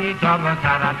taratata tiri tom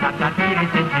taratata tiri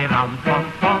tiri ram pom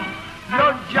pom.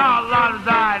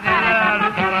 Localarda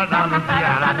neler taradan diye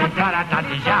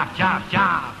Şap şap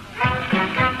şap.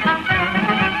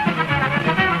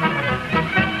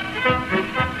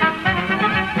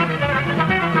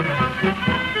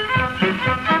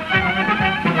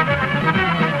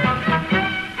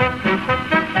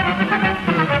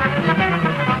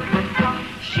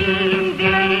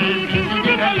 Şimdi bizi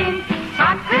dinleyin,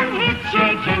 sakın hiç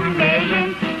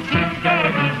çekinmeyin. Siz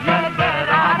de bizle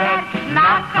beraber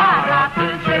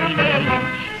nakaratı söyleyin.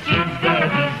 Siz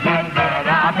de bizle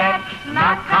beraber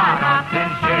nakaratı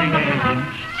söyleyin.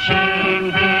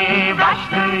 Şimdi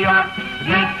başlıyor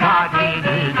dikkat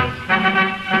ediniz.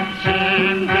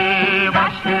 Şimdi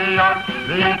başlıyor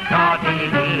dikkat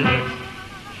ediniz.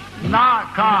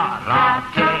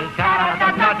 Nakaratı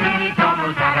taratatatatiri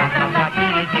tomu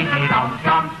taratatatatiri tom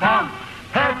tom tom.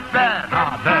 Hep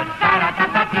beraber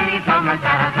taratatatatiri tomu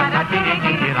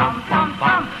taratatatatiri tom tom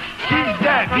tom. Siz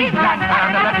de bizden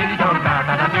taratatatatiri tom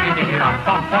taratatatatiri tom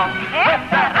tom tom.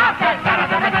 Hep beraber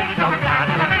taratatatatiri tom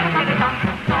taratatatatiri tom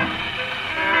tom tom.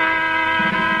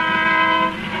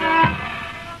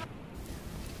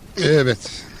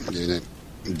 Evet, yine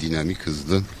dinamik,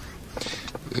 hızlı.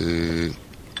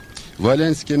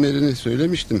 Valens kemerini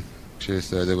söylemiştim,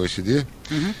 Şehzadebaşı diye.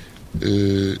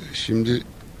 Şimdi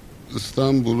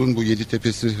İstanbul'un bu yedi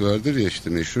tepesi vardır ya, işte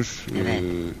meşhur. Evet.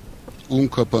 Un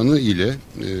kapanı ile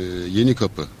Yeni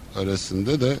Kapı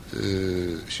arasında da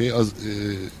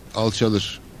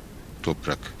alçalır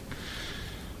toprak.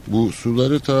 Bu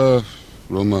suları ta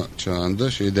Roma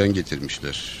çağında şeyden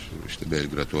getirmişler. İşte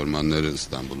Belgrad ormanları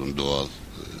İstanbul'un doğal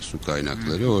su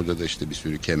kaynakları. Orada da işte bir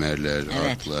sürü kemerler,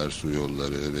 arklar, su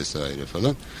yolları vesaire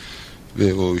falan.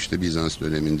 Ve o işte Bizans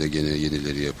döneminde gene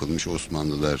yenileri yapılmış.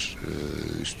 Osmanlılar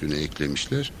üstüne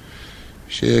eklemişler.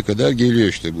 Şeye kadar geliyor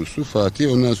işte bu su.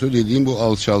 Fatih, ondan sonra dediğim bu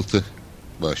alçaltı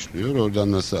başlıyor.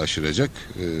 Oradan nasıl aşıracak?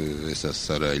 Esas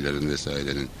sarayların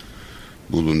vesairenin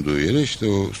bulunduğu yere işte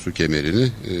o su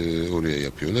kemerini oraya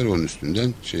yapıyorlar. Onun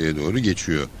üstünden şeye doğru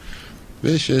geçiyor.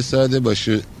 Ve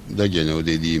Şehzadebaşı'nda gene o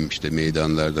dediğim işte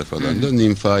meydanlarda falan da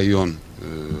Nimfaion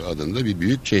adında bir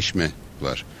büyük çeşme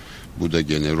var. Bu da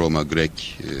gene Roma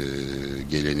Grek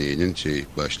geleneğinin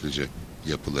başlıca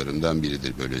yapılarından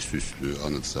biridir. Böyle süslü,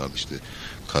 anıtsal işte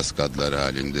kaskadlar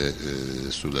halinde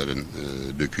suların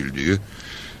döküldüğü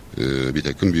bir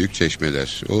takım büyük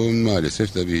çeşmeler. O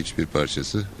maalesef tabii hiçbir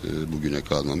parçası bugüne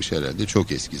kalmamış herhalde.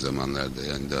 Çok eski zamanlarda,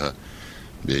 yani daha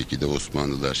belki de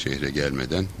Osmanlılar şehre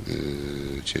gelmeden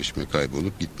çeşme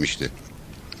kaybolup gitmişti.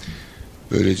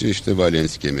 Böylece işte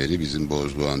Valens kemeri, bizim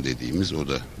Bozdoğan dediğimiz, o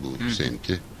da bu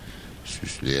semti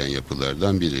süsleyen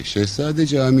yapılardan biri. Şehzade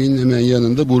Camii'nin hemen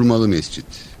yanında Burmalı Mescit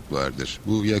vardır.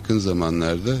 Bu yakın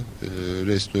zamanlarda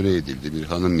restore edildi. Bir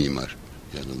hanım mimar,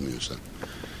 yanılmıyorsam,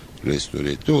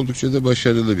 restore etti. Oldukça da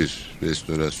başarılı bir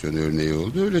restorasyon örneği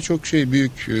oldu. Öyle çok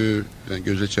büyük, yani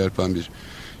göze çarpan bir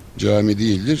cami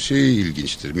değildir.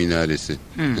 İlginçtir, minaresi.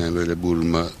 Yani böyle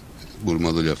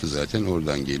burmalı lafı zaten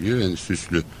oradan geliyor. Yani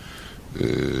süslü,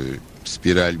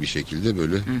 spiral bir şekilde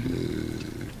böyle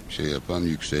yapan,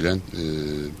 yükselen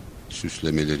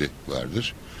süslemeleri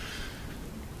vardır.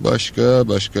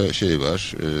 Başka şey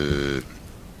var.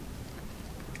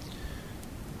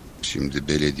 Şimdi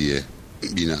belediye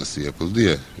binası yapıldı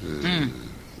ya,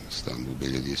 İstanbul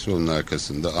Belediyesi, onun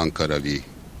arkasında Ankaravi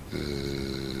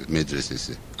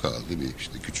medresesi kaldı, bir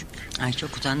işte küçük. Ay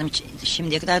çok utandım,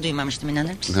 şimdiye kadar duymamıştım,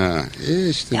 inanır mısın?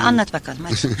 İşte anlat bakalım.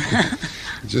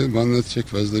 Canım, anlatacak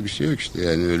fazla bir şey yok işte,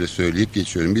 yani öyle söyleyip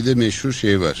geçiyorum. Bir de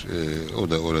meşhur var, o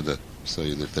da orada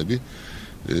sayılır tabii.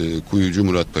 Kuyucu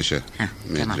Murat Paşa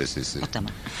medresesi.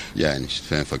 Tamam. Yani işte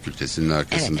Fen Fakültesinin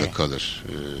arkasında kalır.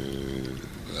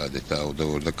 Adeta o da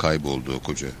orada kayboldu, o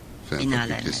koca Fen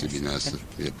Fakültesi binası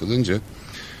yapılınca.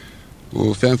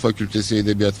 O Fen Fakültesi,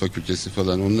 Edebiyat Fakültesi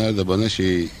falan, onlar da bana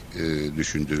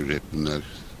düşündürür hep. Bunlar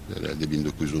herhalde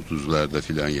 1930'larda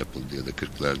filan yapıldı ya da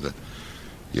 40'larda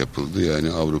yapıldı. Yani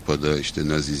Avrupa'da işte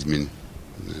Nazizmin,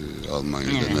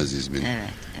 Almanya'da Nazizmin,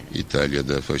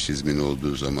 İtalya'da faşizmin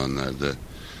olduğu zamanlarda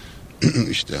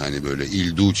işte hani böyle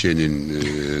Il Duce'nin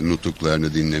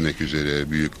nutuklarını dinlemek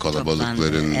üzere büyük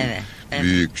kalabalıkların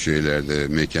büyük şeylerde,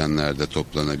 mekanlarda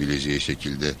toplanabileceği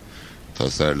şekilde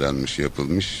tasarlanmış,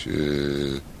 yapılmış.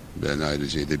 Ben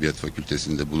ayrıca Edebiyat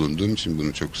Fakültesi'nde bulunduğum için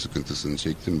bunun çok sıkıntısını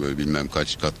çektim. Böyle bilmem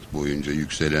kaç kat boyunca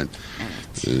yükselen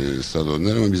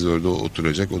salonlar, ama biz orada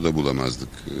oturacak oda bulamazdık.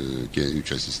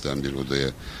 3 asistan bir odaya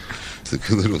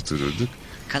tıkılır otururduk.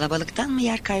 Kalabalıktan mı,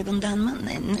 yer kaybından mı?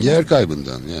 Yer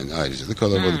kaybından, yani ayrıca da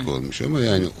kalabalık olmuş, ama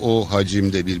yani o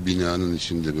hacimde bir binanın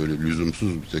içinde böyle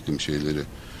lüzumsuz bir takım şeyleri,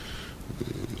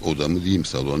 oda mı diyeyim,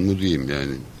 salon mu diyeyim,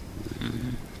 yani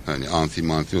hani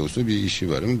amfi olsa bir işi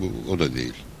var, ama o da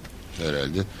değil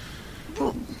herhalde.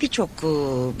 Bu birçok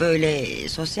böyle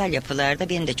sosyal yapılarda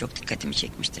benim de çok dikkatimi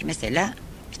çekmiştir. Mesela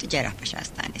işte Cerrahpaşa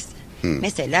Hastanesi.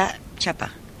 Mesela Çapa.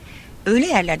 Öyle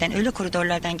yerlerden, öyle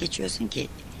koridorlardan geçiyorsun ki,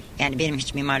 yani benim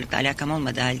hiç mimarlıkla alakam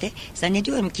olmadığı halde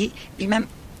zannediyorum ki bilmem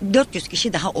 400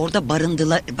 kişi daha orada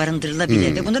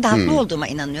barındırılabilir ve bunda da haklı olduğuma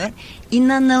inanıyorum.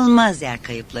 İnanılmaz yer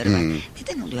kayıpları var.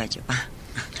 Neden oluyor acaba?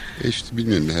 İşte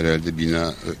bilmiyorum, herhalde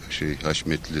bina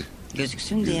haşmetli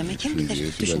Gözüksün diye mi? Kim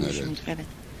bilir? Düşünmüşümdür, evet.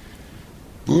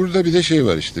 Burada bir de şey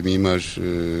var, işte Mimar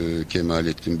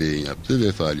Kemalettin Bey'in yaptığı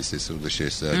Vefa Lisesi, o da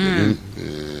Şehzade'nin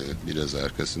biraz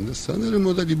arkasında. Sanırım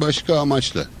o da bir başka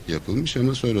amaçla yapılmış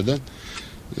ama sonradan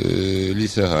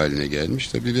lise haline gelmiş.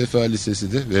 Tabii Vefa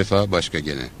Lisesi de, Vefa başka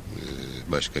gene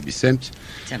başka bir semt.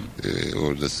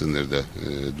 Orada sınırda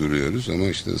duruyoruz ama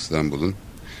işte İstanbul'un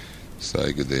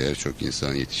saygıdeğer, çok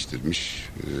insan yetiştirmiş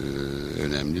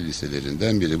önemli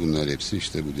liselerinden biri. Bunlar hepsi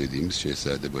işte bu dediğimiz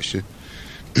Şehzadebaşı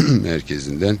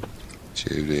merkezinden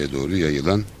çevreye doğru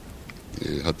yayılan,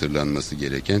 hatırlanması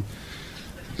gereken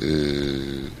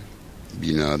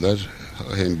binalar.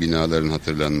 Hem binaların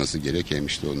hatırlanması gerek, hem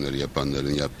işte onları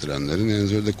yapanların, yaptıranların. En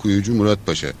zor da Kuyucu Murat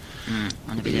Paşa.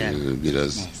 Onu biliyorum.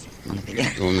 Biraz neyse, onu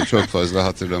biliyorum. onu çok fazla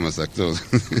hatırlamasak da olur.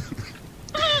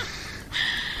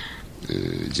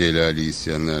 Celali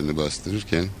isyanlarını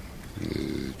bastırırken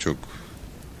çok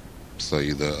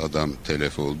sayıda adam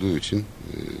telef olduğu için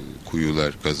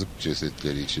kuyular kazıp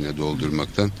cesetleri içine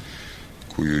doldurmaktan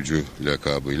Kuyucu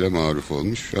lakabıyla maruf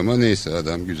olmuş. Ama neyse,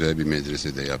 adam güzel bir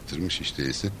medrese de yaptırmış işte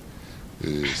ise.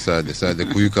 Sade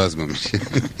kuyu kazmamış.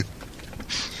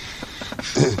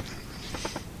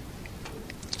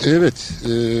 Evet,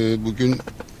 bugün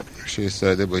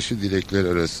Şehzadebaşı Dilekler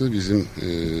Arası bizim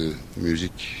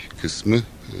müzik kısmı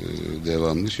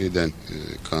devamlı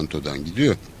kantodan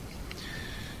gidiyor.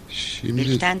 Şimdi Bir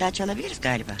iki tane daha çalabiliriz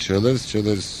galiba.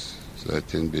 Çalarız.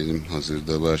 Zaten benim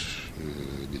hazırda var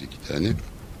bir iki tane.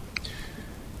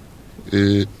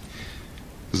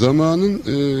 Zamanın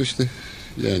işte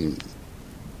yani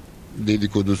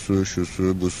dedikodusu,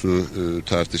 şusu, busu,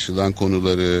 tartışılan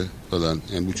konuları falan.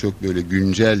 Yani bu çok böyle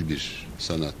güncel bir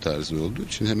sanat tarzı olduğu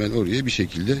için hemen oraya bir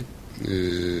şekilde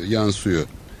yansıyor.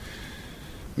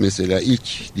 Mesela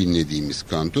ilk dinlediğimiz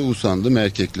kanto Usandım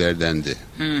Erkeklerdendi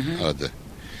adı.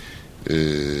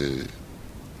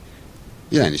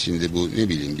 Yani şimdi bu ne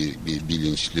bileyim bir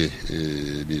bilinçli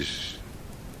bir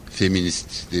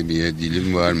feminist demeye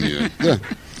dilim varmıyor da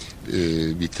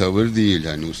bir tavır değil.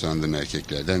 Hani usandım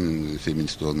erkeklerden,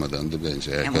 feminist olmadan da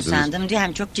bence hem usandım diyor,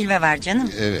 hem çok cilve var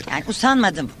canım. Evet. Yani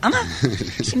usanmadım ama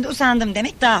şimdi usandım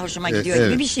demek daha hoşuma gidiyor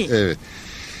gibi bir şey. Evet.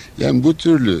 Yani bu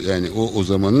türlü, yani o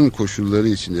zamanın koşulları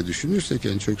içinde düşünürsek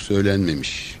yani çok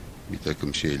söylenmemiş bir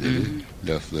takım şeyleri,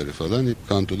 lafları falan hep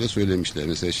kantoda söylemişler.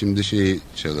 Mesela şimdi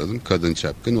çalalım, kadın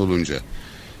çapkın olunca.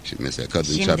 Şimdi mesela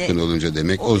kadın çapkın olunca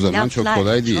demek o zaman çok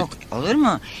kolay değil. Çok, olur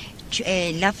mu?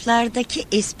 Laflardaki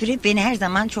espri beni her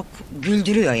zaman çok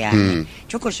güldürüyor yani.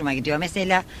 Çok hoşuma gidiyor.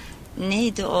 Mesela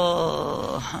neydi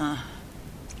o?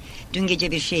 Dün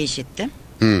gece bir şey işittim.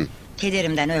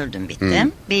 Kederimden öldüm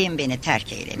bittim. Beyim beni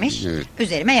terk eylemiş. Evet.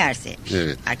 Üzerime yer sevmiş.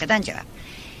 Evet. Arkadan cevap.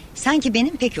 Sanki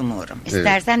benim pek umurum.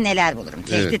 İstersen neler bulurum.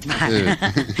 Tehdit var. Evet.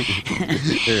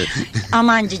 Evet.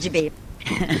 Aman cici beyim.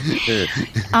 Evet.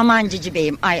 Aman cici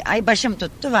beyim, ay başım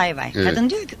tuttu, vay. Evet. Kadın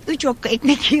diyor ki 3 okka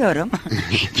ekmek yiyorum.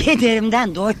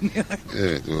 Kederimden doymuyorum.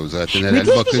 Evet, o zaten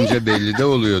herhalde bakınca belli de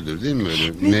oluyordur değil mi?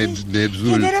 Böyle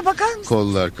mebzul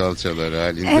kollar, kalçalar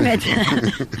halinde. Evet.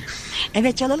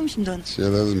 Evet, çalalım şimdi onu.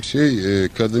 Çalalım.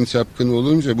 Kadın çapkın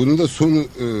olunca bunun da sonu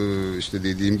işte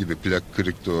dediğim gibi plak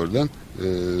kırıktı oradan.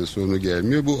 Sonu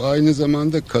gelmiyor. Bu aynı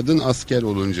zamanda kadın asker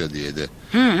olunca diye de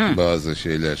bazı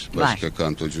şeyler başka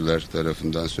kantocular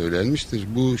tarafından söylenmiştir.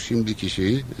 Bu şimdiki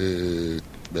şeyi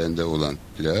bende olan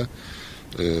plağı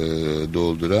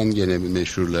dolduran gene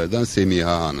meşhurlardan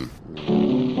Semiha Hanım.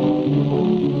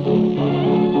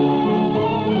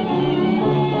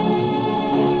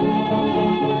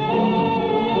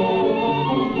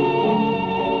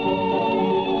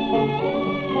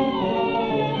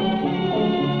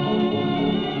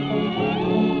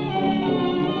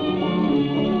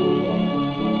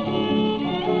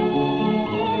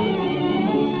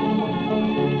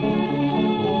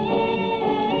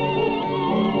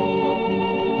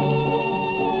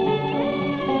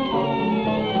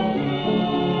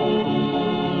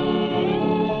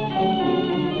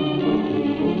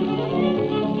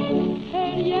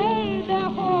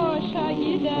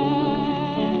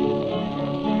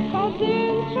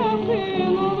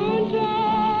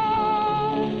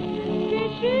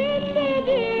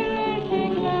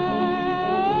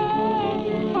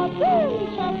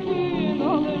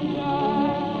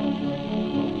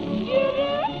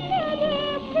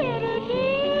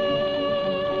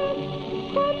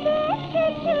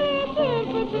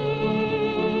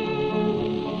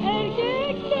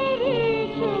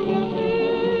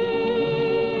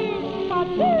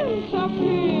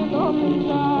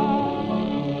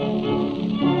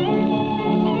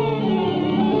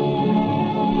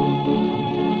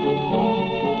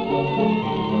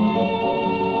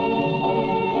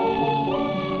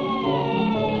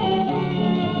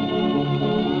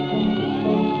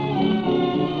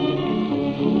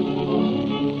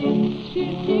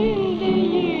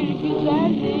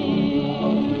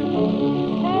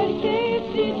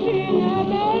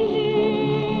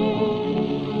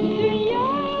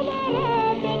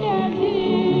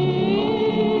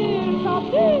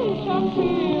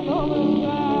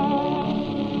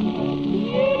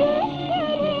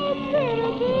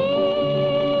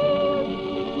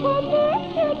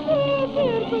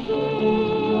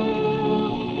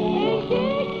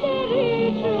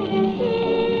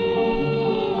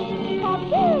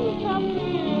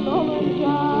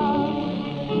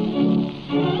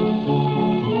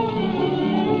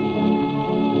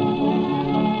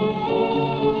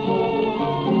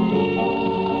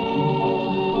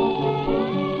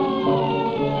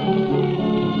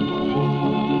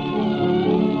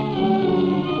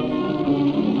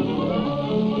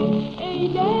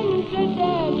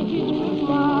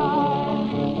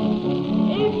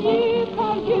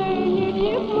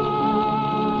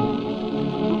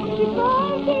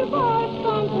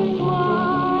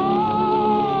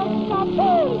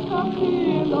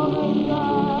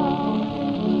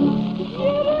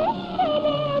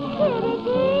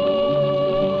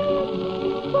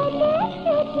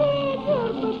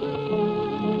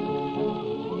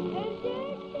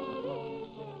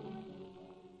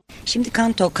 Şimdi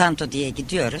kanto diye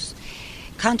gidiyoruz.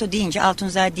 Kanto deyince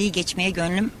Altunzade'yi geçmeye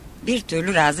gönlüm bir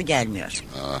türlü razı gelmiyor.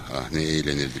 Ah ne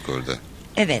eğlenirdik orada.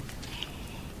 Evet.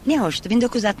 Ne hoştu,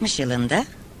 1960 yılında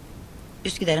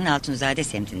Üsküdar'ın Altunzade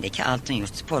semtindeki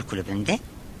Altınyurt Spor Kulübü'nde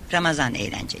Ramazan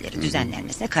eğlenceleri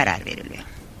düzenlenmesine karar veriliyor.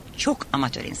 Çok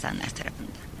amatör insanlar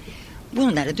tarafından.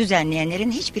 Bunları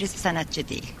düzenleyenlerin hiçbirisi sanatçı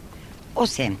değil. O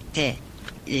semtte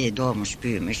doğmuş,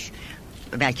 büyümüş,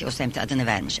 belki o semte adını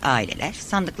vermiş aileler,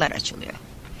 sandıklar açılıyor.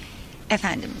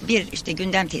 Efendim bir işte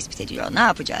gündem tespit ediliyor. Ne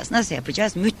yapacağız, nasıl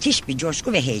yapacağız? Müthiş bir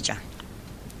coşku ve heyecan.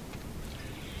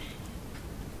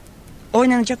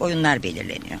 Oynanacak oyunlar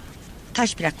belirleniyor.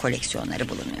 Taş plak koleksiyonları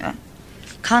bulunuyor.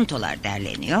 Kantolar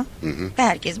derleniyor. Ve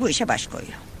herkes bu işe baş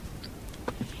koyuyor.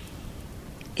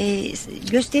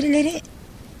 Gösterileri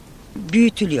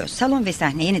büyütülüyor. Salon ve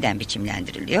sahne yeniden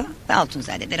biçimlendiriliyor. Ve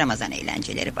Altunzade'de Ramazan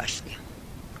eğlenceleri başlıyor.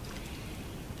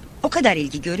 O kadar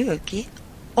ilgi görüyor ki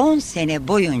 10 sene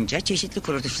boyunca çeşitli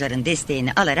kuruluşların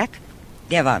desteğini alarak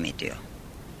devam ediyor.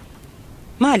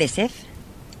 Maalesef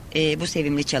bu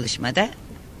sevimli çalışmada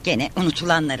gene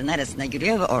unutulanların arasına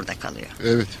giriyor ve orada kalıyor.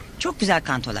 Evet. Çok güzel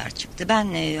kantolar çıktı.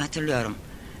 Ben hatırlıyorum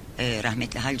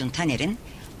rahmetli Haldun Taner'in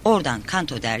oradan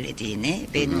kanto derlediğini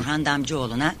ve Nurhan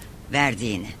Damcıoğlu'na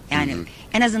verdiğini. Yani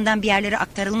en azından bir yerlere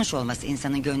aktarılmış olması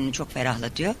insanın gönlünü çok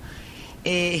ferahlatıyor.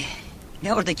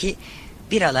 Ve oradaki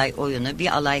bir alay oyunu,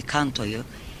 bir alay kantoyu,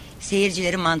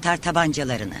 seyircilerin mantar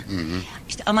tabancalarını,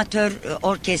 işte amatör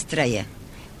orkestrayı,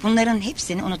 bunların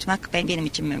hepsini unutmak benim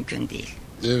için mümkün değil.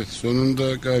 Evet,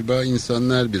 sonunda galiba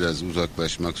insanlar biraz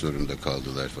uzaklaşmak zorunda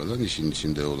kaldılar falan, işin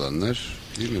içinde olanlar,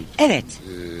 değil mi? Evet.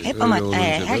 Hep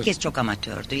herkes çok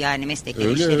amatördü. Yani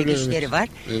meslekleri, işleri, güçleri var.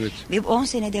 Evet. Ve 10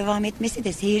 sene devam etmesi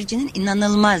de seyircinin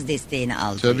inanılmaz desteğini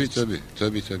aldığı için.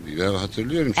 Tabii. Ben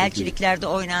hatırlıyorum. Çünkü... Elçiliklerde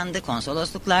oynandı,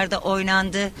 konsolosluklarda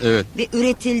oynandı. Evet. Ve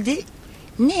üretildi.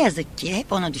 Ne yazık ki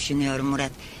hep onu düşünüyorum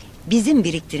Murat. Bizim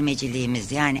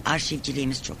biriktirmeciliğimiz, yani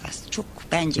arşivciliğimiz çok az. Çok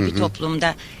bence bir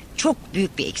toplumda çok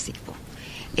büyük bir eksik bu.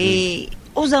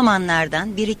 O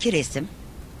zamanlardan bir iki resim,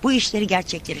 bu işleri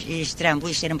gerçekleştiren, bu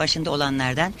işlerin başında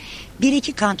olanlardan bir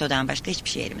iki kantodan başka hiçbir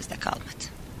şey elimizde kalmadı.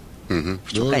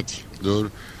 Çok doğru, acı.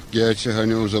 Doğru. Gerçi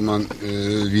hani o zaman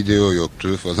video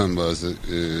yoktu falan, bazı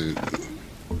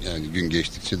yani gün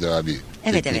geçtikçe daha bir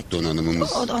teknik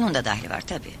donanımımız. Onun da dahli var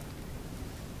tabii.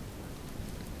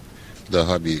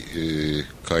 Daha bir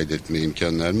kaydetme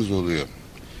imkanlarımız oluyor.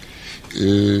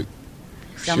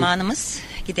 Zamanımız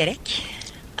giderek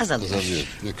azalıyor.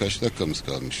 Kaç dakikamız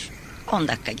kalmış? 10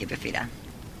 dakika gibi filan.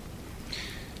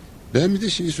 Ben bir de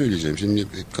şeyi söyleyeceğim. Şimdi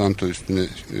kanto üstüne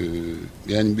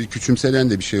yani bir küçümselen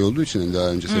de bir şey olduğu için, daha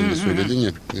önce sen de söyledin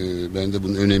ya, ben de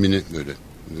bunun önemini böyle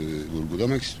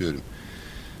vurgulamak istiyorum.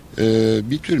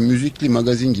 Bir tür müzikli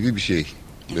magazin gibi bir şey.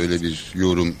 Böyle bir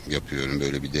yorum yapıyorum,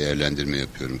 böyle bir değerlendirme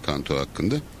yapıyorum kanto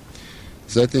hakkında.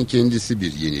 Zaten kendisi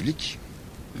bir yenilik.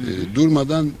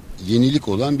 Durmadan yenilik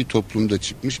olan bir toplumda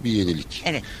çıkmış bir yenilik.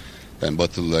 Evet. Yani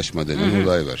batılılaşma denen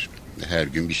olay var. Her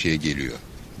gün bir şey geliyor.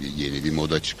 Yeni bir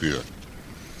moda çıkıyor.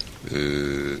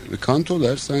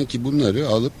 Kantolar sanki bunları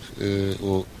alıp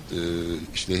o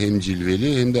işte hem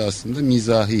cilveli hem de aslında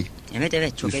mizahi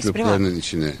Evet çok espri var. üsluplarının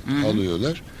içine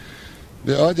alıyorlar.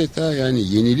 Ve adeta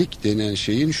yani yenilik denen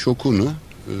şeyin şokunu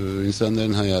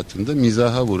insanların hayatında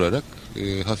mizaha vurarak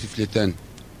hafifleten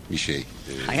bir şey.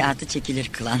 Hayatı çekilir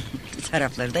kılan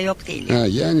tarafları da yok değil.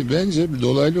 Yani. Yani bence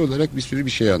dolaylı olarak bir sürü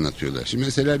bir şey anlatıyorlar. Şimdi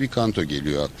mesela bir kanto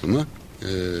geliyor aklıma.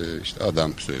 İşte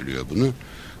adam söylüyor bunu.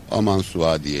 Aman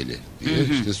Suadiyeli diye.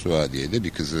 İşte Suadiye'de bir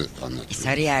kızı anlatıyor.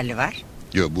 Sarıyerli var.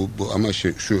 Yok bu ama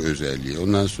şu özelliği.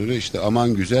 Ondan sonra işte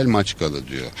aman güzel Maçkalı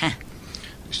diyor.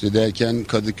 İşte derken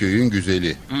Kadıköy'ün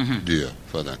güzeli diyor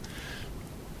falan.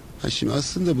 Şimdi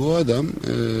aslında bu adam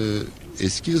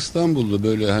eski İstanbul'da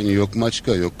böyle hani yok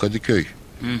Maçka yok Kadıköy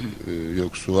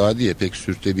yok Suadiye pek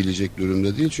sürtebilecek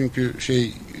durumda değil. Çünkü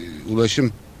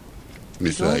ulaşım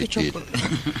müsait değil.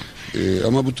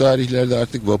 Ama bu tarihlerde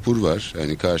artık vapur var.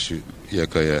 Hani karşı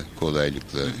yakaya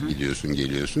kolaylıkla gidiyorsun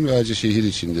geliyorsun ve ayrıca şehir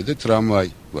içinde de tramvay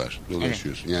var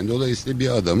dolaşıyorsun. Yani dolayısıyla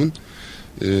bir adamın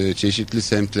çeşitli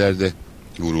semtlerde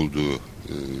vurulduğu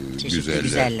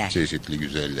çeşitli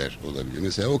güzeller olabiliyor.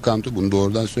 Mesela o kanto bunu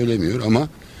doğrudan söylemiyor ama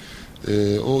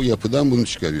o yapıdan bunu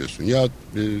çıkarıyorsun. Ya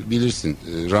bilirsin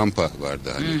rampa vardı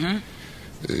hani.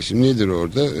 Şimdi nedir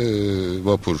orada?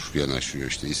 Vapur yanaşıyor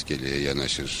işte iskeleye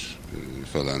yanaşır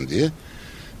falan diye.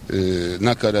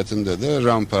 Nakaratında da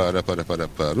rampa rapa rapa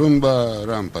rapa rumba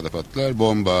rampa da patlar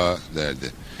bomba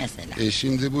derdi. Mesela.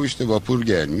 Şimdi bu işte vapur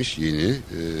gelmiş yeni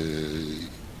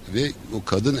ve o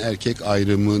kadın erkek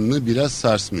ayrımını biraz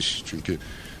sarsmış. Çünkü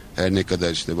her ne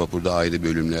kadar işte vapurda ayrı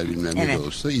bölümler bilmem ne de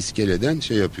olsa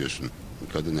iskeleden yapıyorsun.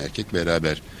 Kadın erkek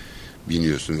beraber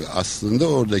biniyorsun. Ve aslında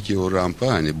oradaki o rampa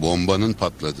hani bombanın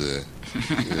patladığı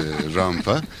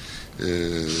rampa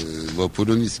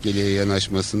vapurun iskeleye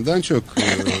yanaşmasından çok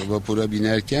vapura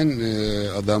binerken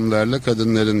adamlarla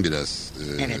kadınların biraz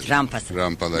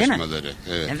rampalaşmaları.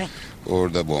 Evet.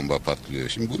 Orada bomba patlıyor.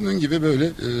 Şimdi bunun gibi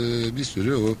böyle bir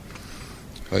sürü o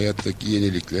hayattaki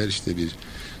yenilikler işte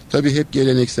tabii hep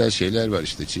geleneksel şeyler var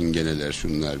işte çingeneler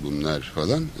şunlar bunlar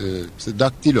falan. İşte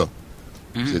daktilo.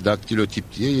 İşte daktilotip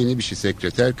diye yeni bir şey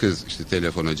sekreter kız işte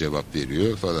telefona cevap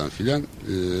veriyor falan filan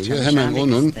ve hemen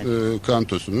onun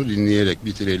kantosunu dinleyerek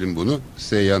bitirelim bunu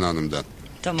Seyyan Hanım'dan.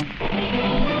 Tamam.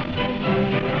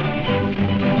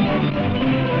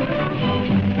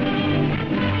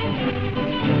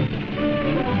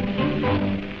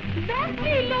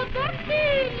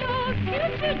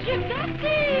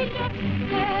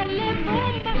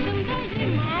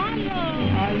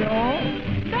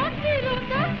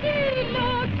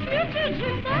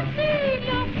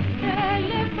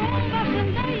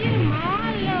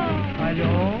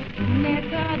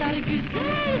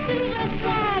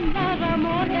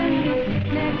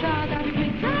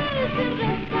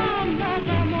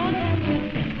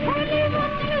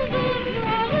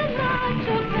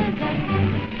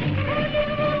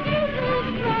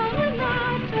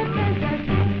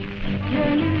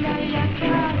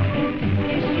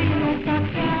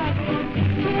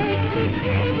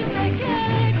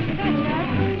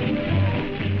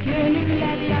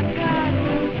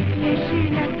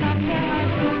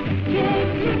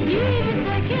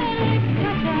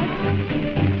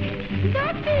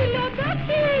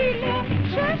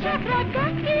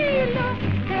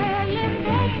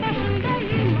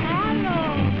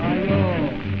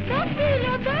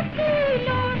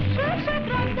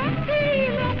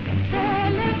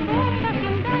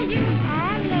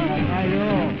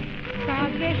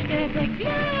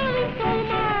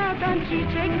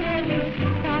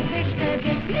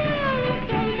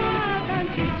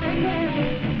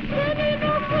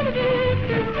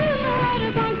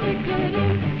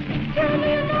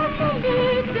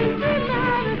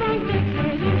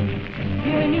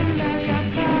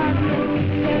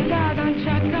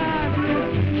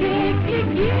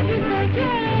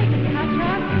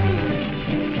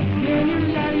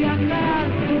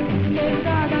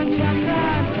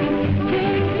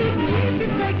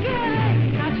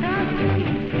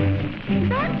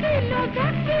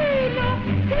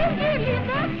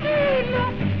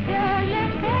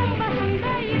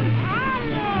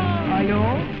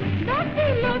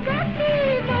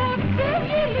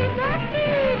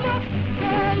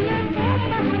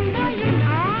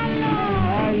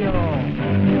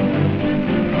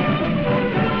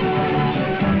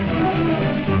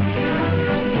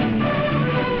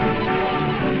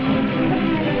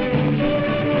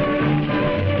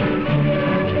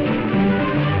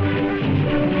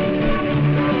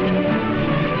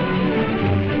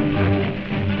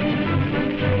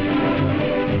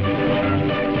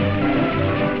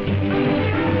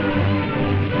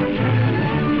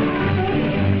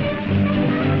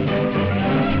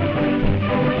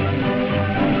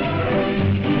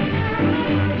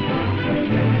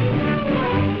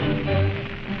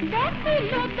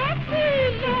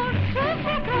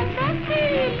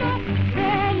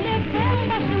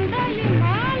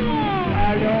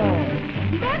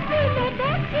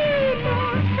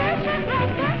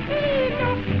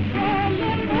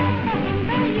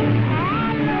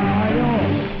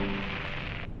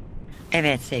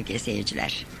 Evet sevgili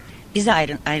seyirciler, bize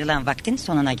ayrılan vaktin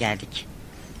sonuna geldik.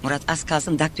 Murat az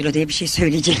kalsın daktilo diye bir şey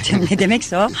söyleyecektim. Ne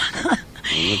demekse o.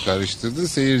 Onu karıştırdın,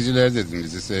 seyirciler dedim,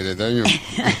 bizi seyreden yok.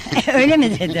 Öyle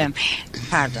mi dedim?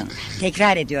 Pardon,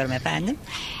 tekrar ediyorum efendim.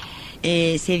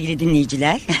 Sevgili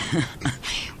dinleyiciler,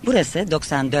 burası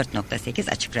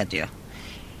 94.8 Açık Radyo.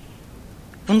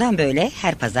 Bundan böyle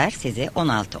her pazar sizi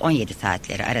 16-17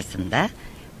 saatleri arasında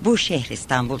bu Şehir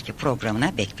İstanbul'ki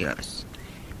programına bekliyoruz.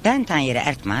 Ben Tanyeri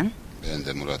Erkman. Ben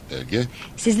de Murat Belge.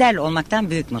 Sizlerle olmaktan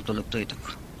büyük mutluluk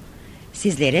duyduk.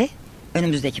 Sizleri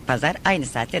önümüzdeki pazar aynı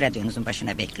saatte radyonuzun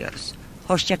başına bekliyoruz.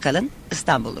 Hoşça kalın,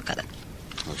 İstanbullu kalın.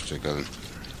 Hoşça kalın.